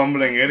like a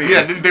bumbling idiot.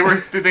 yeah,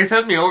 they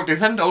sent me over. They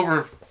sent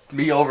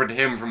me over to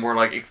him for more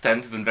like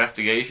extensive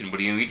investigation, but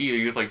he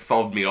immediately just like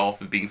fobbed me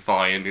off as being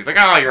fine. He's like,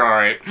 "Oh, you're all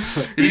right."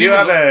 You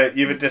have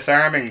a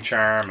disarming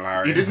charm,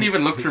 Larry. He didn't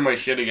even look through my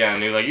shit again.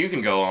 He was like, "You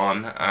can go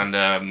on,"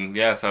 and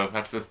yeah. So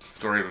that's the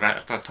story of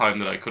that time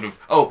that I could have.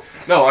 Oh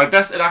no,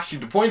 that's it. Actually,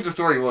 the point of the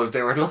story was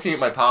they were looking at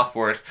my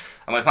passport,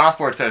 and my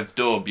passport says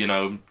Dub,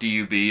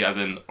 DUB, as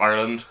in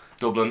Ireland.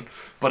 Dublin,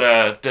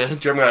 but the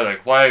German guy was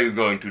like, "Why are you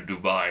going to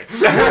Dubai?"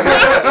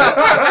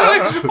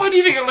 Like, why do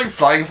you think I'm like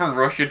flying from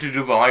Russia to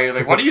Dubai?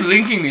 Like, what are you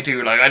linking me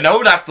to? Like, I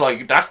know that's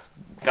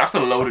a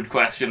loaded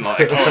question.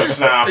 Like, Oh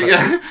snap!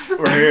 yeah,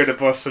 We're here to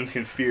bust some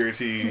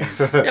conspiracies.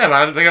 yeah,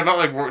 man. Like, I'm not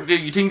like.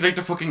 You think like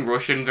the fucking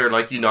Russians are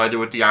like united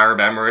with the Arab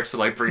Emirates to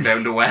like bring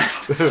down the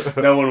West?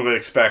 No one would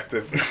expect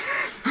it.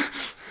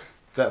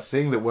 That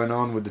thing that went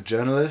on with the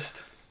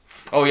journalist.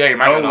 Oh yeah, you're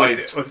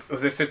Magnetized.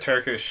 Was this a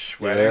Turkish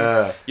wedding?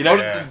 Yeah. You know,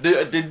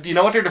 Yeah. did you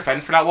know what their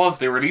defense for that was?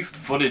 They released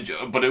footage,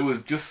 but it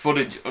was just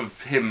footage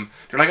of him.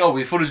 They're like, "Oh,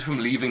 we have footage from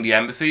leaving the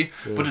embassy,"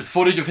 but it's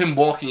footage of him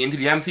walking into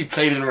the embassy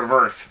played in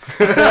reverse.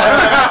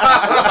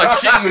 Like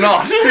shit, you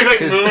not. He's like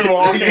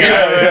moonwalking.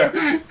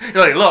 Yeah.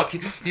 You're like, look,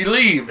 you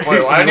leave.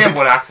 Well, I only have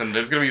one accent.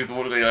 There's gonna be this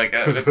one like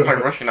that's my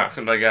Russian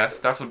accent, I guess.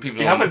 That's what people.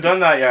 You haven't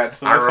done that yet.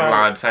 So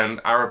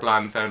Arab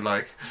land sound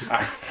like.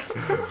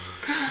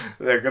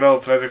 They're good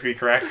old politically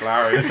correct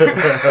Larry.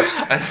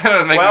 I thought I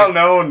was making. Well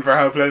known for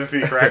how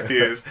politically correct he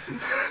is.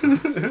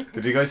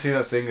 Did you guys see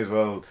that thing as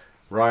well?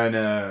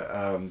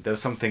 Ryanair, there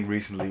was something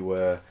recently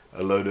where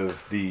a load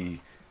of the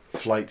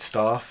flight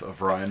staff of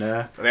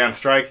Ryanair... Are they on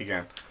strike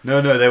again?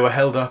 No, they were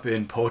held up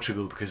in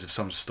Portugal because of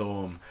some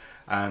storm,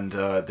 and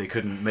they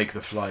couldn't make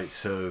the flight,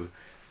 so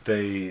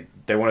they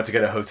wanted to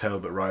get a hotel,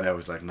 but Ryanair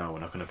was like, no, we're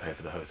not going to pay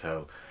for the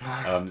hotel.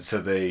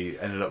 So they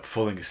ended up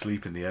falling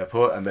asleep in the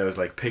airport, and there was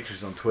like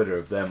pictures on Twitter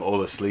of them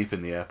all asleep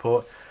in the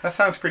airport. That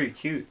sounds pretty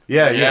cute.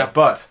 Yeah.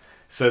 But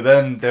so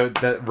then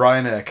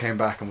Ryanair came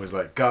back and was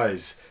like,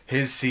 guys,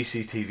 here's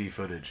CCTV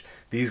footage.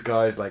 These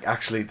guys, like,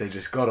 actually, they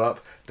just got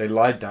up, they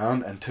lied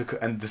down and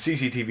the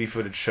CCTV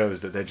footage shows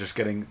that they're just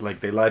getting,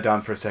 like, they lie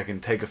down for a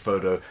second, take a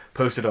photo,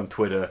 post it on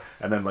Twitter,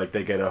 and then, like,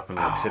 they get up and,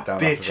 like, sit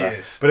down after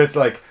that. But it's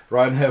like,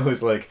 Ryanair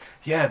was like,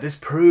 yeah, this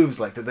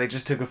proves, like, that they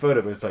just took a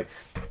photo, but it's like,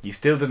 you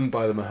still didn't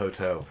buy them a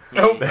hotel.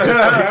 Nope.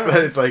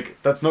 It's like,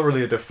 that's not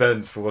really a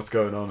defense for what's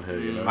going on here,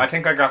 you know? I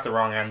think I got the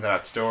wrong end of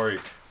that story.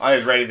 I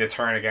was ready to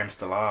turn against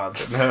the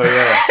lads. No,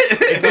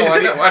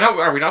 yeah.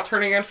 Are we not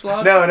turning against the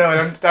lads? No,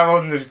 that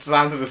wasn't the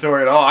slant of the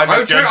story at all. I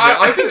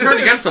can turn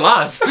against the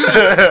lads.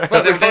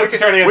 But they're both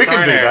turning We against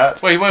can do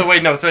Ryanair. that.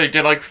 Wait, no, so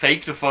they like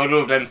faked a photo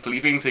of them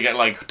sleeping to get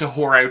like, to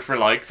whore out for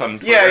likes on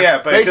Twitter?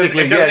 Yeah, but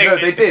Basically, it doesn't- yeah, no,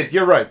 they did.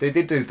 You're right. They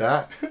did do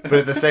that, but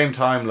at the same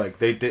time, like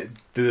they did,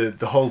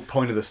 the whole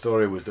point of the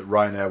story was that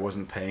Ryanair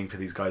wasn't paying for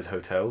these guys'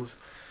 hotels,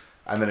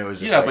 and then it was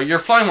just Yeah, like, but you're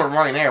flying with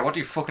Ryanair. What do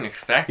you fucking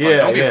expect? Like, Yeah,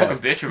 don't be yeah. a fucking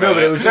bitch about No,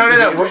 but it was just,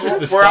 No. it was just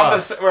the We're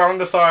on start. we're on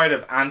the side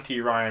of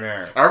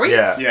anti-Ryanair. Are we?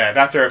 Yeah. Yeah,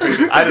 that's our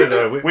official. I don't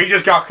know. We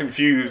just got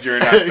confused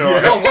during that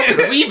story. No, what is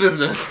we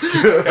business?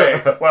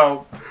 Okay,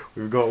 well,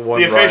 We've got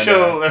one. the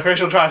Ryanair.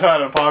 official Trash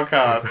Island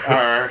podcast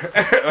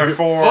are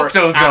for Fuck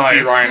those guys.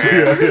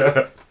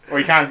 anti-Ryanair.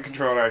 We can't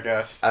control our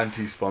guests.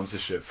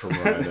 Anti-sponsorship from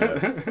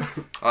Ryanair.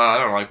 I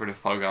don't like where this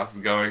podcast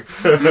is going.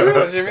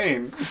 What do you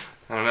mean?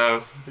 I don't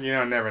know. You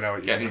don't never know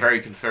what you're Getting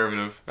very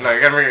conservative. No, you're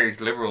getting very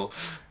liberal.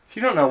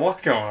 You don't know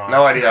what's going on.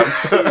 No idea.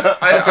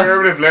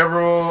 Conservative,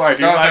 liberal. I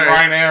do No, like sorry.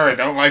 Ryanair. I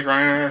don't like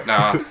Ryanair.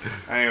 Nah.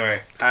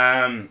 Anyway,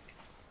 oh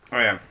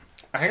yeah,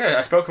 I think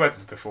I spoke about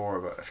this before,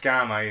 but a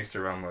scam I used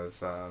to run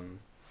was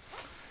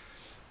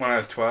when I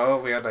was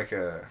 12. We had like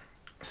a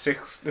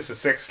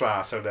sixth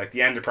class, so like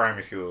the end of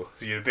primary school.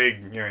 So you're a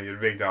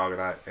big dog at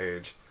that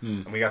age,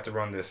 and we got to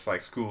run this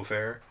like school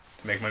fair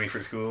to make money for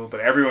the school. But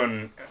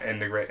everyone in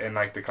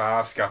the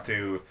class got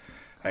to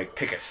like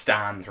pick a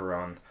stand to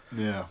run.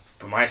 Yeah.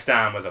 But my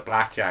stand was a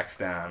blackjack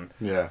stand,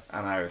 Yeah.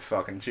 and I was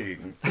fucking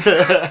cheating. Did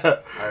I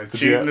was you-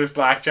 cheating this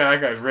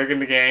blackjack. I was rigging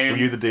the game. Were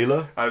you the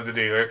dealer? I was the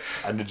dealer.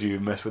 And did you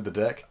mess with the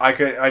deck? I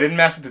didn't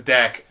mess with the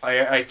deck.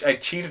 I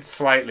cheated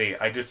slightly.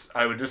 I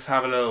would just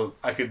have a little.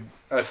 I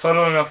was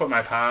subtle enough with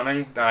my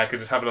palming that I could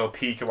just have a little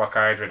peek at what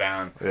cards were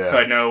down, Yeah. so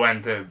I'd know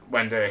when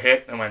to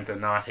hit and when to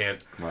not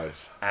hit. Nice.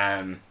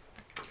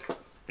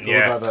 It's all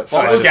Yeah, about that so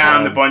I sleight of scammed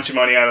a hand. bunch of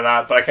money out of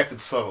that, but I kept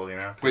it subtle, you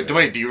know.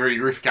 Wait, you were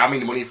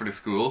scamming the money for the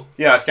school?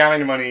 Yeah, scamming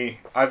the money.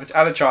 As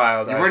a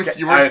child, You I was weren't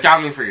I was-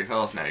 scamming for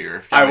yourself now. You were.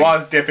 I Scamming.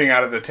 was dipping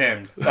out of the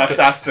tin.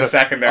 That's the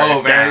secondary.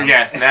 Oh, scam.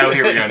 yes. Now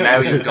here we go. Now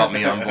you've got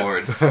me on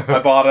board. I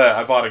bought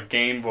a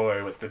Game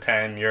Boy with the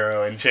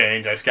 €10 in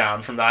change. I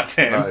scammed from that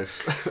tin. Nice.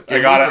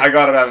 I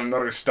got it at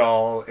another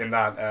stall in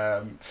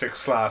that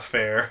sixth class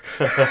fair.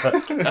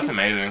 That's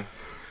amazing.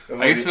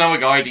 I used to know a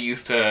guy that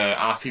used to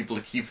ask people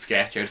to keep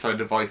sketch outside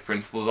the vice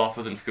principal's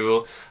office in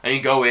school, and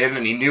he'd go in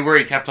and he knew where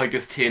he kept like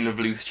this tin of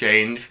loose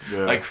change,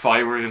 Yeah. like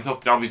fibers and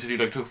stuff that obviously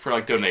like took for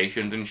like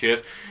donations and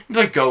shit. He'd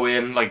like go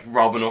in, like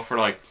rob enough for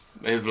like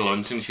his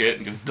lunch and shit,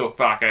 and just duck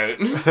back out.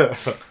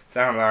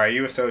 Damn, Larry,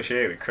 you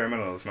associate with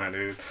criminals, my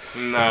dude.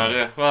 No,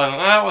 yeah, well,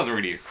 that wasn't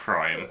really a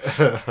crime.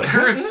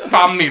 His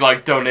family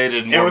like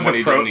donated more was a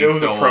money pro- than he it was a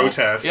stole.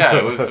 protest. Yeah,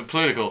 it was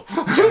political.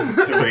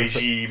 The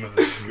regime of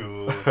the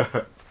school.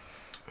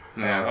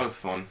 Yeah, that was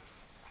fun.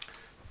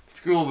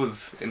 School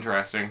was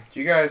interesting. Do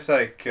you guys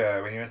like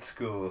when you went to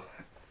school?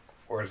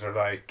 Or is there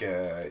like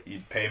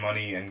you'd pay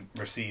money and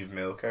receive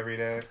milk every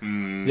day?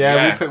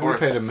 Yeah, of we course.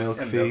 paid a milk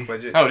A fee. milk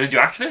budget? Oh, did you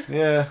actually?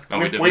 Yeah. No,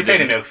 we we paid a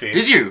didn't. milk fee.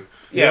 Did you?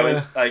 Yeah,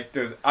 Yeah. like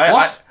there's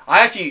What? I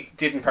actually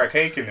didn't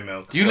partake in the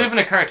milk. Do you live in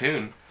a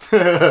cartoon?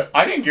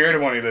 I think you're the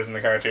one who lives in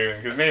the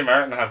cartoon because me and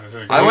Martin have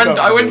this. I We went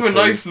got to a milk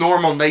nice fee.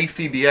 normal nice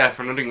CBS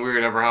where nothing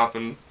weird ever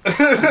happened.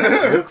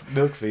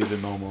 milk fees are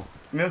normal.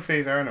 Milk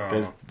fees are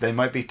normal. They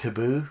might be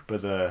taboo,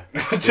 but To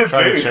we're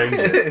trying to change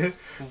it.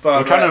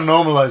 But We're trying to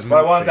normalize milk what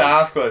I wanted to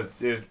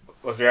fees. ask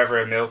was there ever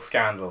a milk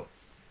scandal?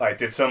 Like,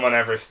 did someone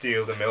ever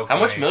steal the milk? How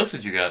much money? milk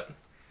did you get?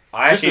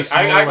 I Just a actually,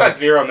 small, I got like,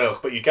 0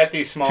 milk, but you get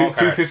these small carts.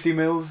 250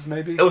 mils,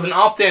 maybe? It was an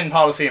opt-in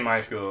policy in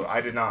my school.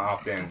 I did not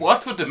opt in.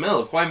 What's with the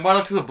milk? Why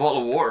not just a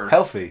bottle of water?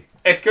 Healthy.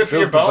 It's good for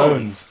your Fills the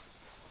bones.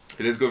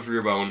 It is good for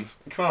your bones.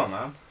 Come on,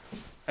 man.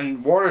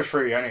 And water's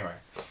free anyway.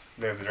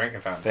 There's a drinking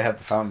fountain. They have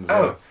the fountains.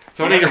 Oh.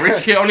 So only the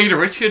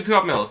rich kids who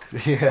have milk.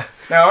 Yeah.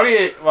 Now,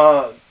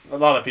 a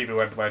lot of people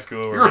went to my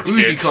school were You're a rich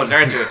bougie kids. cunt,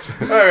 aren't you?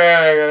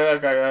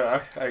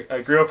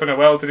 I grew up in a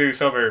well-to-do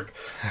suburb.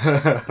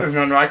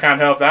 I can't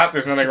help that.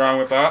 There's nothing wrong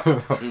with that.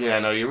 Yeah,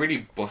 no, you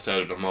really bust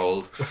out of the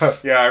mold.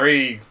 Yeah, I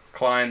really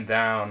climbed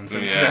down.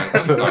 Since Yeah,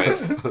 that's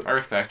nice. I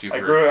respect you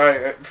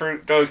for for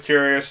those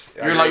curious.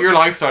 your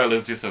lifestyle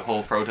is just a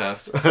whole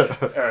protest.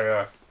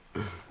 Yeah.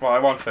 Well, I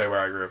won't say where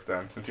I grew up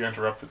then, since you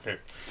interrupted me.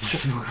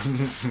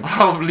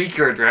 I'll leak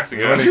your address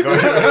You only again.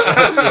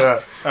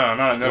 got- Oh,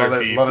 not another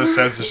beef. lot of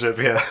censorship,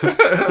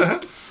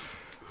 yeah.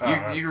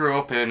 You grew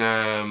up in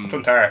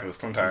Clontarf, it was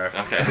Clontarf.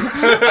 Okay.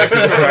 I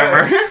couldn't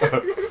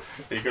remember.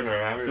 You couldn't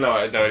remember? No,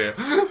 I had no idea.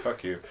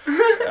 Fuck you.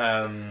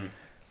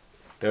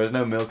 There was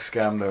no milk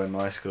scam though in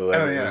my school. Oh,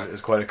 and yeah. it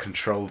was quite a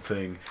controlled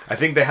thing. I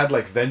think they had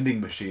like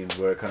vending machines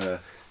where it kind of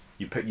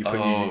you put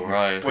Oh, your,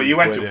 right. Well, you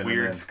went quid in to and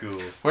weird then-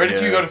 school. Where did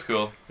you Yeah. go to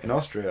school? in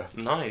Austria.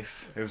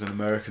 Nice. It was an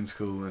American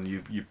school, and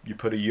you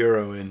put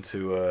 €1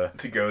 into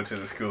To go to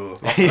the school.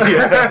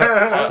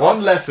 yeah.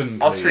 one lesson.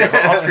 please.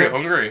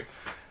 Austria-Hungary.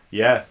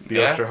 Yeah, the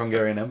Yeah.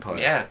 Austro-Hungarian Empire.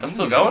 Yeah, that's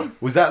still going.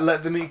 Was that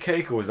Let Them Eat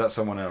Cake or was that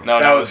someone else? No,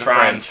 That was the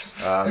France.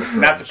 The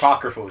That's French.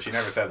 apocryphal. She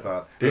never said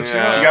that. Did she?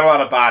 Yeah. She got a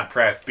lot of bad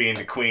press being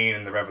the queen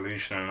in the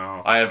revolution and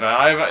all. I have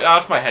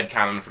that's my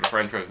headcanon for the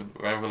French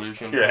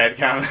Revolution. Your head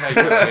count.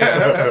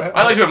 Yeah.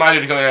 I like to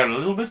imagine it going down a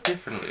little bit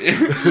differently.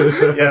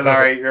 Yeah,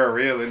 Larry, you're a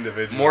real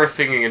individual. More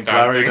singing and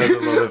Larry dancing.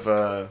 does a lot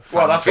of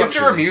Well, that's fan Is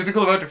there a fiction.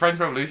 musical about the French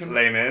Revolution?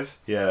 Lame is.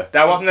 Yeah.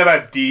 That wasn't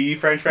about the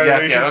French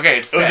Revolution. Yes, yeah, okay,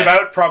 it's It was set.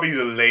 about probably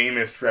the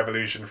lamest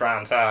revolution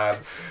France had.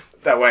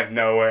 That went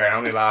nowhere and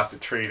only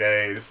lasted 3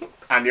 days.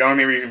 And the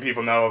only reason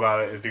people know about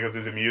it is because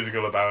there's a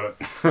musical about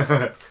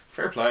it.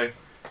 Fair play.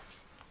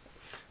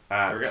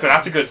 So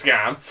that's a good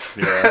scam.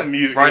 Yeah.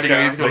 Musical Writing a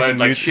scam. musical Like about a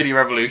like music- shitty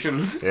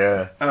revolutions.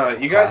 Yeah.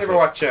 You guys Classic. ever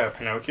watch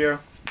Pinocchio?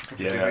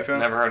 Yeah. Disney film?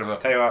 Never heard of it.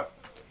 Tell you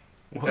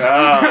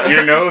what.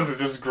 Your nose is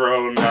just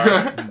grown,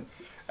 man.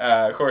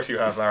 Of course you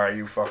have, Larry,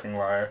 you fucking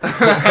liar.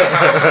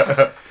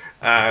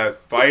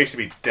 But I used to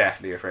be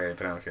deathly afraid of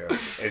Pinocchio.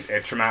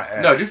 It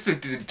traumatic. No, just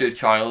the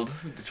child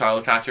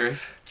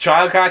catchers.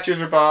 Child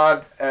catchers are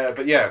bad,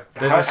 but yeah.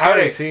 There's a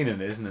scary scene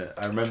in it, isn't it?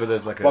 I remember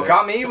there's like a... What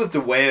got me was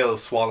the whale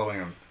swallowing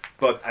him.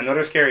 But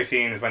another scary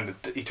scene is when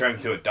he turns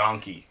into a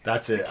donkey.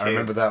 That's it. I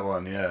remember that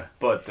one, yeah.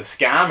 But the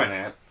scam in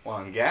it, what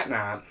I'm getting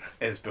at,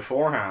 is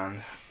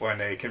beforehand when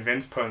they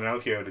convinced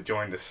Pinocchio to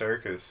join the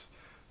circus.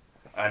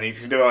 And he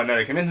can do it, and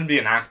they convince him to be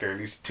an actor.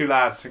 And these two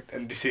lads,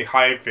 and you see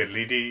high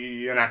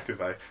fiddly, an actor's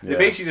like. They Yeah.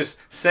 basically just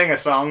sing a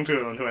song to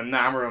him to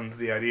enamor him to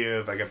the idea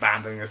of like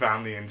abandoning his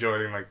family and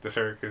joining like the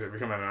circus or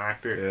becoming an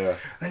actor. Yeah.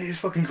 And he just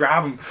fucking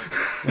grab him.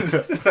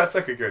 That's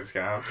like a good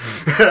scam.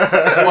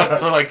 What?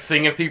 So like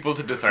sing at people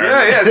to discern.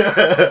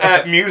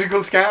 Yeah.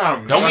 Musical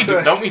scam. Don't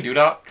we do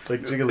that?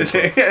 Like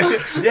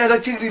Jigglypuff. Yeah,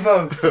 like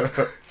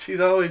Jigglypuff. She's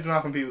always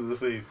knocking people to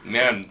sleep.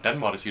 Man,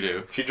 then what did you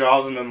do? She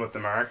draws on them with the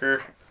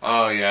marker.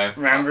 Oh yeah.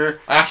 Remember?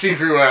 I actually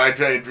drew. I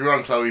drew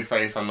on Chloe's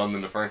face on London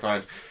the first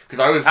night because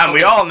I was. And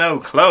we all know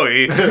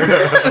Chloe.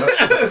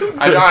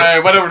 I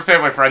went over to stay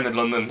with my friend in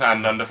London,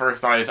 and on the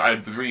first night I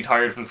was really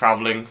tired from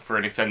travelling for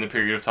an extended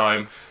period of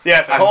time.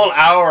 Yes, a whole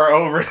hour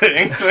over to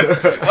England.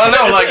 Well,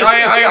 no, like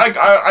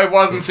I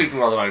wasn't sleeping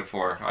well the night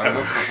before. I was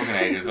up for fucking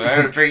ages. And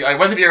I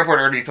went to the airport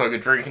early so I could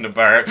drink in the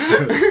bar.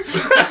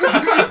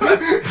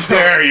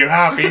 There, you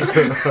happy?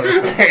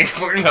 Hey,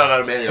 fucking not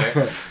out of me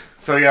anyway.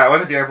 So yeah, I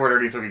went to the airport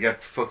early so I could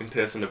get fucking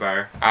pissed in the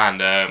bar,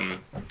 and I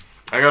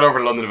got over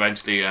to London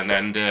eventually, and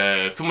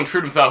then someone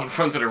threw themselves in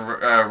front of the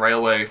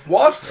railway.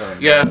 What?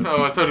 Yeah,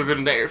 so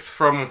there's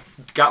from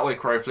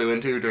Gatwick where I flew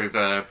into. There's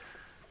a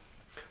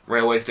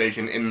railway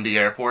station in the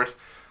airport,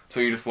 so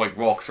you just like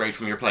walk straight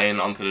from your plane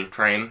onto the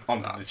train.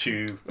 Onto the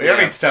tube. We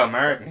don't need to tell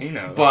Martin, he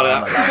knows. But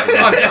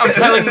I'm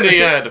telling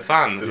the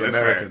fans, The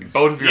Americans.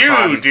 both of your you,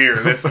 fans. dear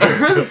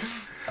listener.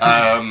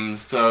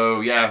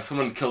 So yeah,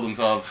 someone killed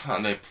themselves,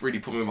 and they really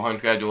put me behind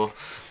schedule.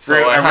 So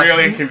Real, I a had real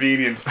to-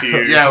 inconvenience to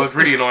you. Yeah, it was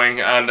really annoying,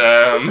 and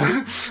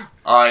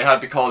I had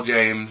to call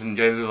James, and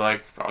James was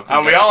like, "I'll come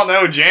And we get-" all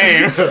know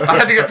James. I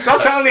had to go.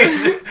 Stop telling me,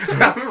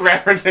 stop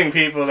referencing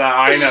people that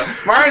I know.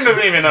 Martin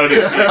doesn't even know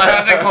this. I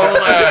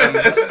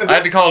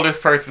had to call this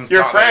person's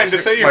Your flatmate. friend,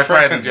 just say your my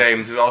friend friend.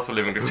 James, who's also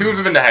living. There's two of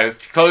them in the house,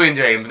 Chloe and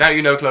James. Now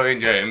you know Chloe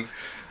and James.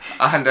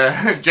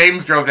 And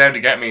James drove down to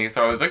get me,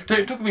 so I was like,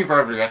 it took me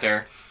forever to get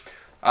there.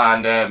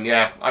 And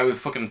yeah, I was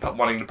fucking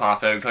wanting to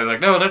pass out. I was like,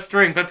 no, let's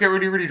drink, let's get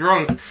really, really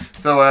drunk.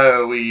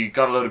 So we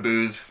got a load of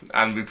booze,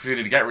 and we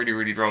proceeded to get really,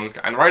 really drunk.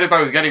 And right as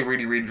I was getting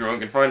really, really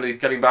drunk, and finally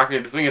getting back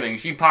into the swing of things,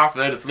 she passed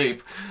out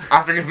asleep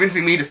after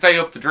convincing me to stay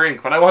up to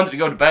drink. But I wanted to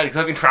go to bed because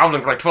I've been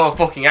traveling for like 12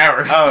 fucking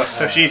hours. Oh,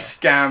 so she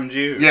scammed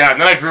you. Yeah,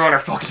 and then I drew on her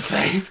fucking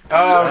face.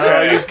 Oh,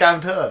 okay. You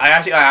scammed her. I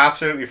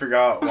absolutely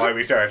forgot why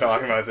we started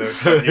talking about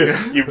this.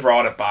 You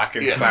brought it back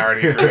in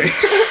clarity for me.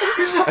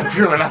 I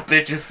drew on that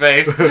bitch's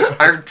face.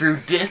 I drew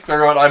dicks. I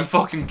wrote, I'm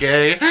fucking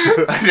gay.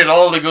 I did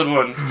all the good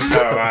ones.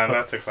 Oh man,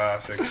 that's a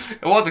classic.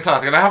 It was a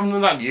classic, and I haven't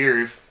done that in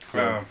years.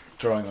 Oh.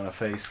 Drawing on a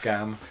face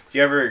scam. Do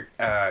you ever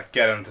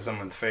get onto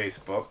someone's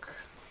Facebook?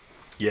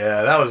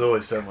 Yeah, that was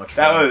always so much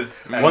fun. That was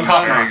One Very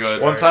time,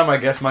 good. one time I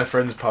guessed my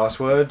friend's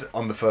password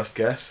on the first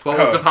guess. What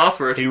was the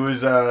password? He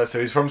was so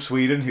he's from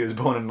Sweden. He was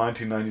born in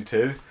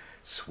 1992.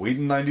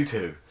 Sweden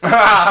 92.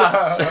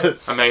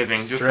 Amazing,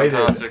 just Straight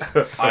in. fantastic.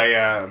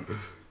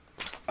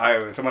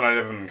 someone I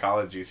live in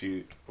college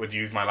would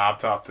use my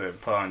laptop to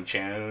put on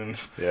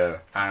tunes. Yeah.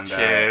 And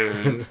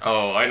Tunes.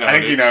 Oh, I know. I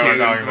think you know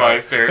what I'm Tunes talking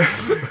Meister.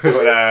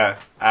 but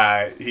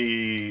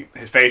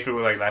his Facebook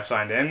was like left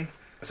signed in,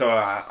 so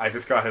I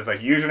just got his like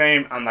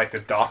username and like the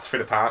dots for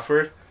the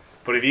password.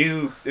 But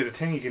there's a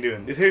thing you can do,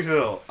 and here's a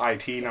little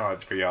IT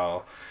knowledge for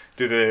y'all.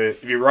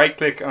 If you right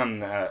click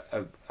on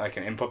like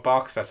an input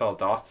box that's all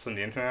dots on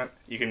the internet,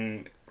 you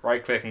can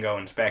right click and go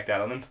inspect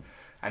element,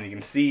 and you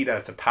can see that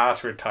it's a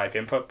password type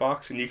input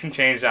box, and you can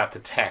change that to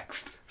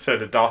text so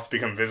the dots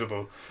become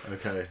visible.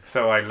 Okay.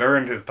 So I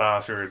learned his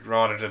password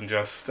rather than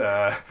just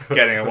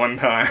getting it one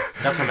time.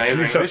 That's You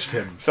amazing. fished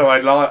him. So I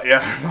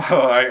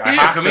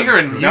come here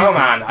and use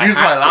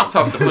my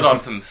laptop to put on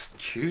some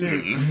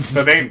tunes.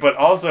 But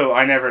also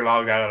I never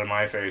logged out of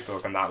my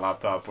Facebook on that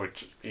laptop,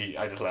 which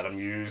I just let him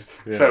use.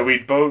 Yeah. So we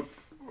both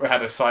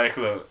had a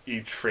cycle of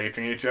each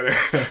raping each other.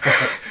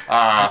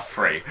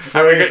 Freak.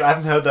 I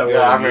haven't heard that word.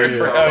 Yeah, in I'm years.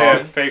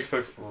 very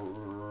Facebook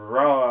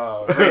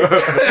raw.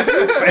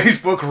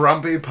 Facebook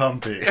rumpy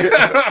pumpy.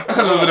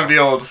 A little bit of the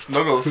old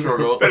snuggle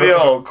struggle. Bit of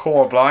the old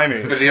core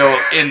blimey. Bit of the old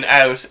in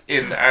out.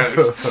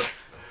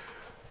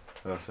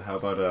 So how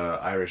about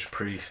Irish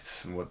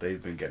priests and what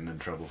they've been getting in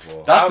trouble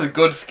for? That's a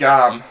good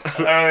scam. Oh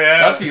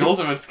yeah. That's the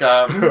ultimate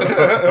scam.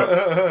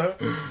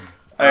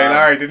 Hey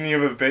Larry, didn't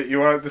you have a bit you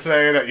wanted to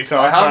say that you I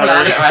talked have,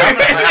 about? I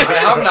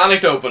have an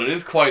anecdote, but it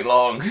is quite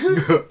long.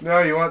 No,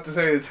 you want to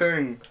say the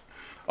thing.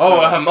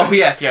 Oh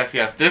yes.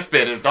 This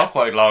bit is not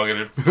quite long, and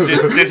it's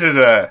This is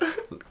a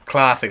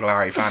classic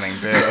Larry Fanning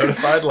bit.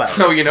 Notified lad.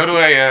 so you know the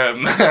way.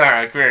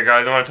 Alright, come here,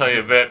 guys. I want to tell you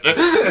a bit.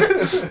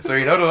 So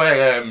you know the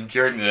way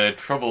during the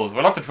troubles,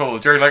 well, not the troubles,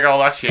 during like all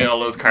that shit,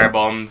 all those car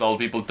bombs, all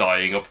the people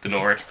dying up the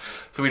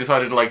north. So we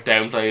decided to like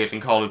downplay it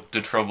and call it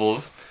the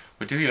troubles.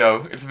 Which is,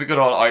 it's a good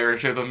old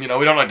Irishism, we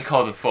don't like to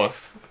cause a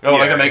fuss. We don't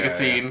like to make a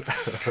scene.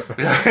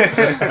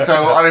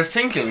 So I was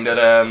thinking that,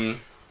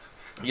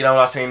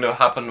 that thing that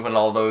happened when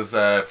all those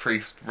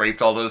priests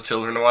raped all those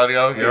children a while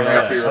ago?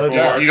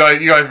 You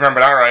guys remember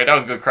that, right? That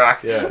was a good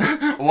crack. Yeah.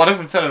 What if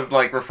instead of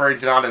like referring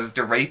to that as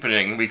the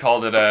rapening, we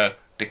called it the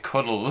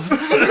cuddles?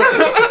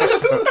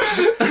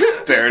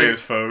 There it is,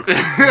 folks.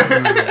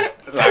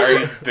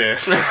 Larry's bit.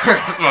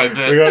 That's my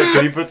bit.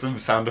 Can you put some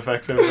sound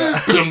effects over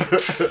that? You're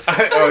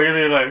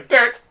like.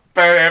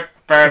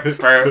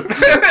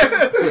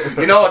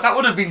 You know what? That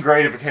would have been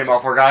great if it came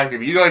off organically,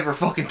 but you guys were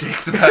fucking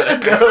dicks about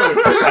it.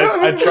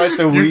 I tried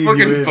to weave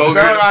fucking you in. bugger.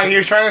 No, man, he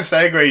was trying to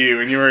segue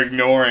you and you were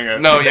ignoring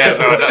it.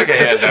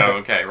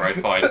 Okay, right,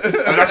 fine. I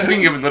was actually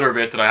thinking of another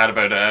bit that I had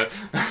about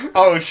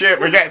Oh shit,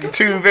 we're getting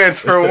 2 bits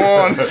for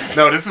one.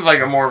 No, this is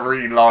like a more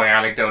really long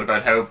anecdote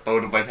about how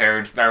both of my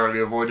parents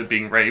narrowly avoided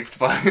being raped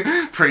by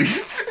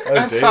priests.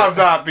 Let's have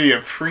that be a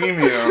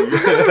premium.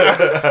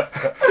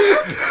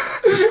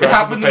 It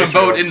happened to them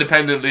both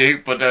independently,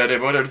 but they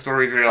both had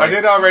stories where I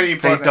did already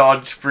they put...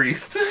 dodged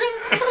priests. Do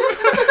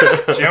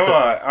you know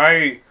what?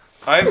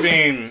 I've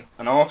been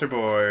an altar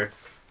boy,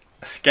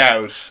 a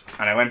scout,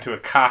 and I went to a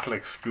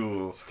Catholic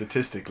school.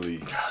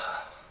 Statistically.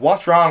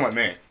 What's wrong with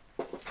me?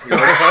 I'm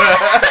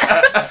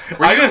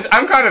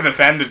kind of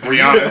offended, to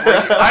be honest.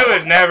 I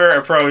was never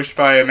approached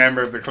by a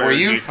member of the clergy. Were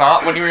you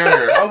fat when you were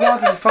younger? I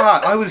wasn't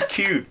fat. I was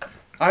cute.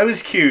 I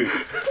was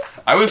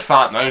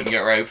fat and I didn't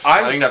get raped.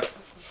 I think that's...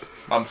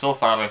 I'm still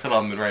fat and I still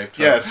haven't been raped.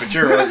 So. Yes, but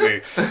you're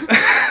ugly.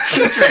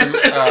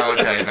 Oh,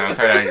 okay, no, I'm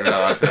sorry to hear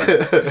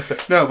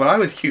that. No, but I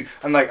was cute.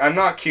 I'm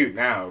not cute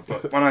now,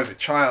 but when I was a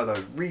child, I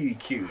was really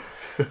cute.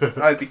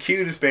 I was the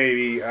cutest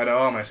baby out of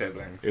all my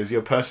siblings. It was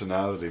your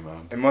personality,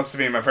 man. It must have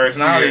been my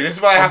personality. This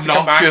is why I have to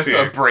come back to you.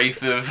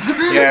 Abrasive.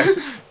 Yes.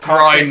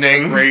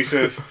 Grinding.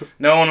 Abrasive.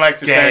 No one likes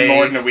to spend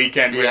more than a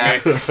weekend with me. I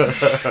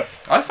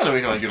spent a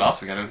weekend with you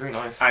last weekend. It was very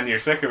nice. And you're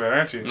sick of it,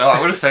 aren't you? No, I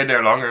would have stayed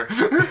there longer.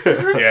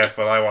 Yes,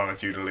 but I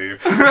wanted you to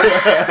leave.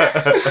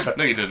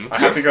 No, you didn't. I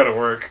had to go to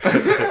work.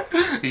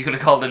 You could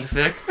have called in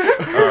sick.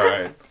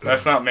 Alright.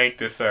 Let's not make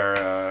this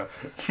our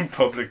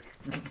public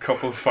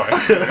couples fight.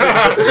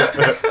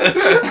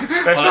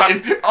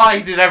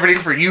 I did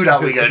everything for you that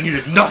weekend and you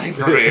did nothing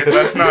for me.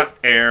 Let's not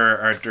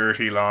air our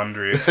dirty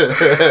laundry.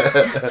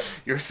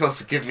 You're supposed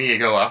to give me a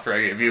go after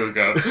I gave you a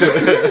go.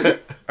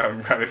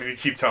 If you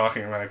keep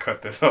talking, I'm gonna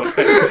cut this off.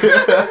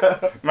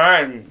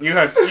 Martin, you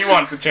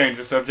wanted to change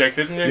the subject,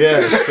 didn't you?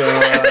 Yeah, so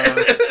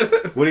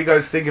what do you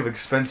guys think of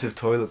expensive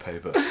toilet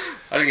paper?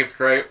 I think it's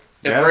great.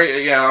 It's Yeah?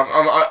 great, yeah.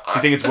 Do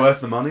you think it's worth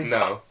the money?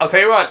 No. I'll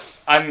tell you what,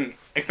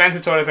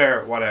 expensive toilet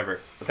paper,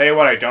 whatever. I'll tell you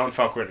what I don't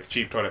fuck with is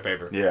cheap toilet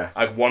paper. Yeah.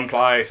 Like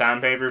 1-ply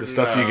sandpaper. The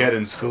stuff you get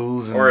in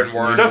schools and Or in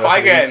work. Stuff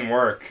I get in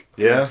work.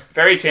 Yeah.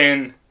 Very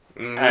tin.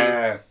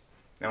 Mm-hmm.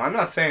 Now, I'm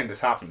not saying this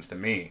happens to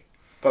me,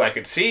 but I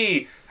could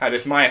see how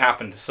this might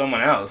happen to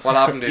someone else. What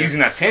happened to you? Using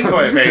that tin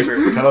toilet paper.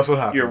 Tell us what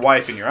happened. You're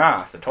wiping your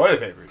ass. The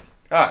toilet paper.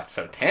 It's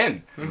so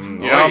tin.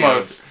 Mm-hmm. You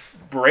almost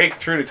break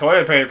through the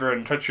toilet paper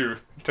and touch your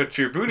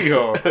booty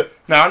hole.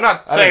 Now, I'm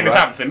not saying this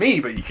happens to me,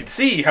 but you could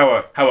see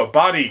how a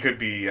body could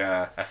be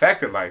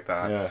affected like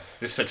that. Yeah.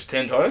 Just such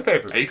thin toilet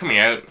paper. Are you coming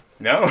out?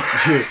 No.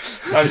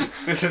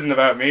 This isn't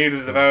about me.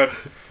 This is about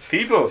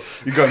People,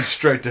 You're going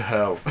straight to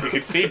hell. you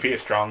could see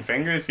strong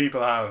fingers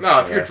people have. No,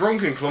 if Yeah. you're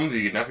drunk and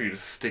clumsy, you'd never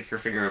just stick your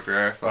finger up your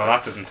arse. Well,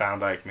 that doesn't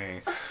sound like me.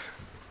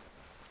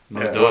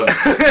 Not It at does.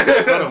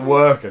 work. Not at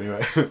work,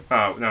 anyway.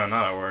 Oh, no,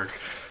 not at work.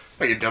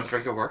 But you don't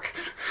drink at work.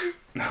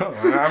 No,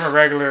 I'm a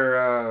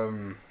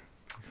regular,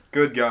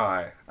 good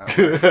guy.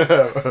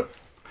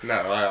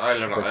 No, I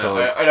don't Fuck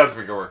know. off. I don't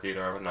drink at work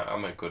either.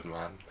 I'm a good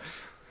man.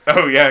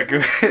 Oh, yeah,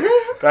 good.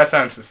 That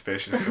sounds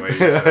suspicious the way you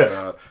said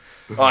that.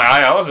 Well,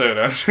 I also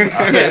don't.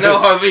 Yeah, no,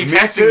 I was being Me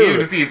testing too. you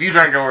to see if you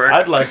drank at work.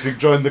 I'd like to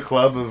join the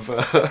club of.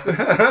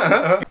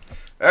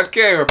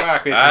 Okay, we're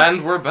back.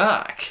 And we're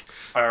back.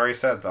 I already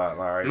said that,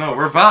 Larry. No,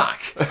 we're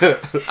back.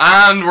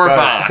 And we're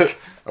Right. back.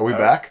 Are we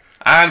back?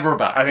 And we're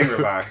back. I think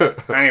we're back.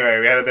 Anyway,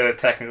 we had a bit of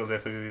technical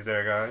difficulties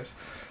there, guys.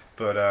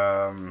 But,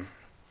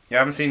 yeah, I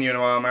haven't seen you in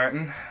a while,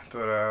 Martin.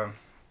 But,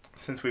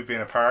 since we've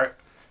been apart,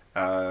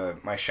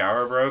 my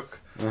shower broke.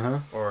 Uh-huh.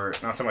 Or,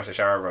 not so much the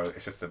shower broke,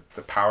 it's just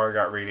the power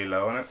got really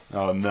low in it.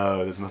 Oh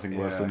no, there's nothing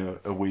worse Yeah. than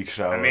a weak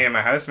shower. And me and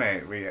my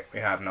housemate, we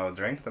had no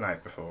drink the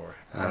night before.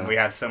 And we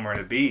had somewhere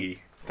to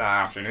be that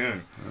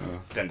afternoon.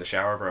 Then the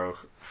shower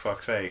broke.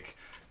 Fuck's sake.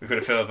 We could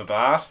have filled up a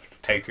bath,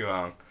 take too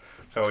long.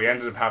 So what we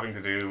ended up having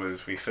to do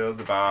was we filled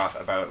the bath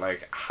about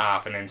like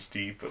half an inch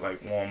deep with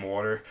like warm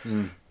water.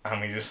 And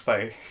we just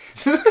like,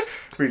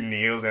 we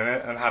kneeled in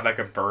it and had like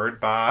a bird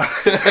bath.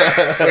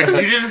 Wait,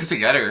 you did this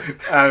together.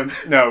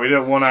 No, we did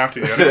one after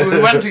the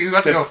other. You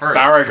got to go first.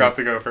 Barra got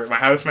to go first. My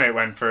housemate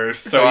went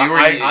first. So So you were-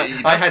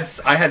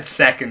 I had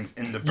seconds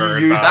in the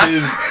bird you used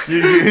bath.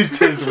 his, you used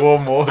his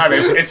warm water. And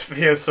it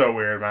feels so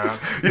weird, man.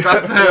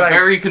 That's You're like,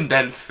 very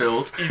condensed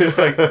filth. you just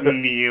like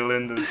kneel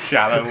in the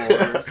shallow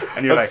water,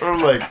 and you're That's like,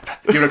 from like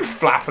you're like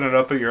flapping it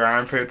up at your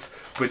armpits,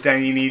 but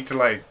then you need to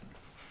like,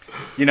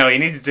 you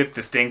need to dip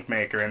the stink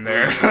maker in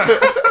there.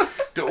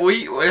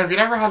 Have you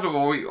never had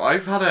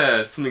I've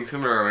had something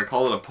similar. I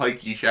call it a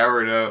pikey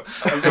shower now.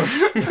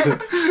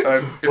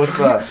 what's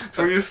that?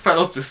 So you just fill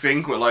up the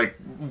sink with like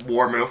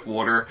warm enough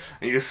water,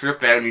 and you just strip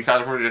down and you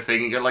stand in front of the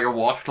thing and get like a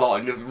washcloth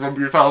and just rub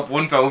yourself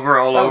once over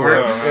all over.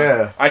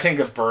 Yeah. I think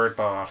a bird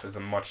bath is a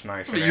much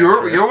nicer. name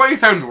Your for it. your way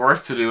sounds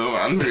worse to do,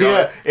 man. to be Yeah,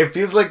 honest. it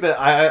feels like that.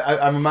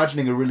 I'm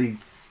imagining a really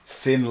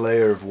thin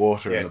layer of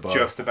water in the bath.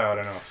 just about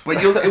enough. But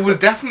it was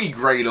definitely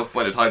grayed up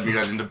by the time you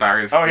got into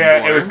Barry's. Oh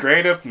yeah, water. it was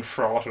grayed up and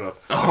frothed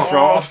up. The Oh,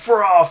 froth,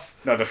 froth!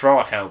 no, the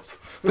froth helped.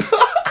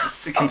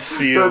 It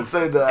concealed. Don't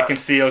say that. It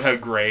concealed how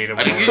grey it And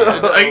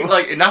was.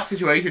 like in that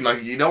situation,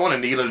 like you don't want to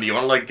kneel in it. You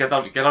want to like get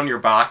on your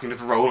back and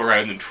just roll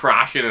around and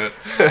trash in it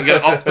and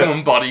get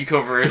optimum body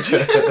coverage.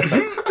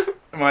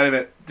 It might have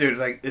been,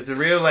 dude. It's a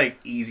real like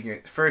easy.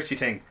 First, you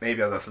think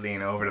maybe I'll just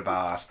lean over the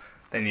bath.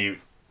 Then you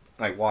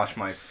like wash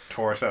my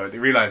torso. You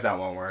realize that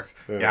won't work.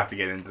 You Yeah. have to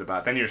get into the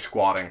bath. Then you're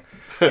squatting.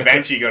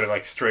 Eventually, you go to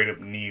like straight up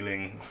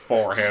kneeling,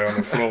 forehead on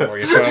the floor.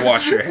 You're trying to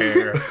wash your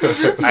hair.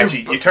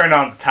 Actually, you turn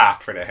on the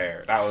tap for the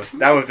hair. That was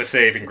the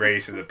saving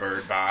grace of the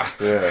bird bath.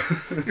 Yeah.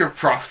 You're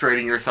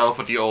prostrating yourself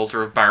at the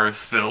altar of Barry's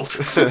filth.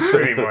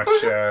 Pretty much.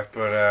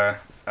 But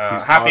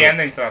He's happy part-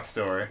 ending to that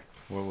story.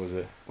 What was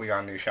it? We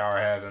got a new shower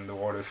head and the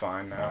water's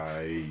fine now.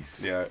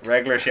 Nice. Yeah,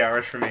 regular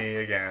showers for me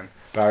again.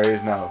 Barry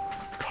is now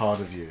part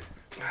of you.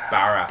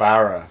 Barra.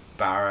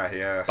 Barra.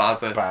 Yeah.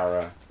 Baza.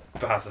 Barra.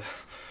 Baza.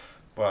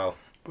 Well.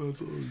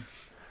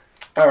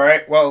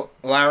 Alright, well,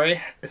 Larry,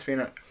 it's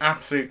been an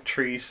absolute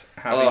treat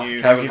having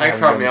you. Kevin, thanks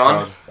for having me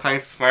on. pod.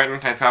 Thanks, Martin.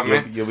 Thanks for having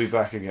me. You'll be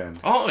back again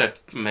Oh, yeah,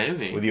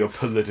 maybe. with your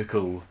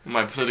political.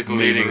 My political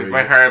Memory. leadings,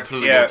 my hard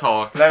political Yeah,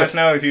 talk. let us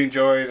know if you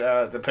enjoyed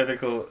the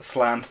political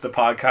slant the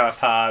podcast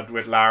had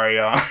with Larry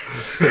on.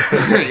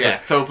 Yeah,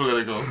 so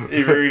political.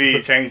 It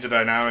really changed the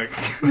dynamic.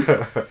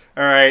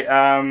 Alright,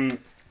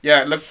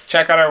 yeah, look,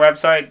 check out our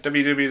website,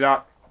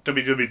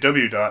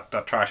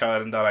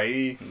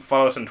 www.trashisland.ie.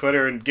 Follow us on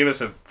Twitter and give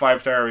us a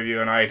 5-star review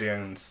on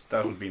iTunes.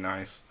 That would be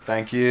nice.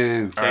 Thank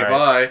you. Okay, Alright,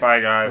 bye.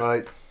 Bye, guys.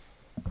 Right.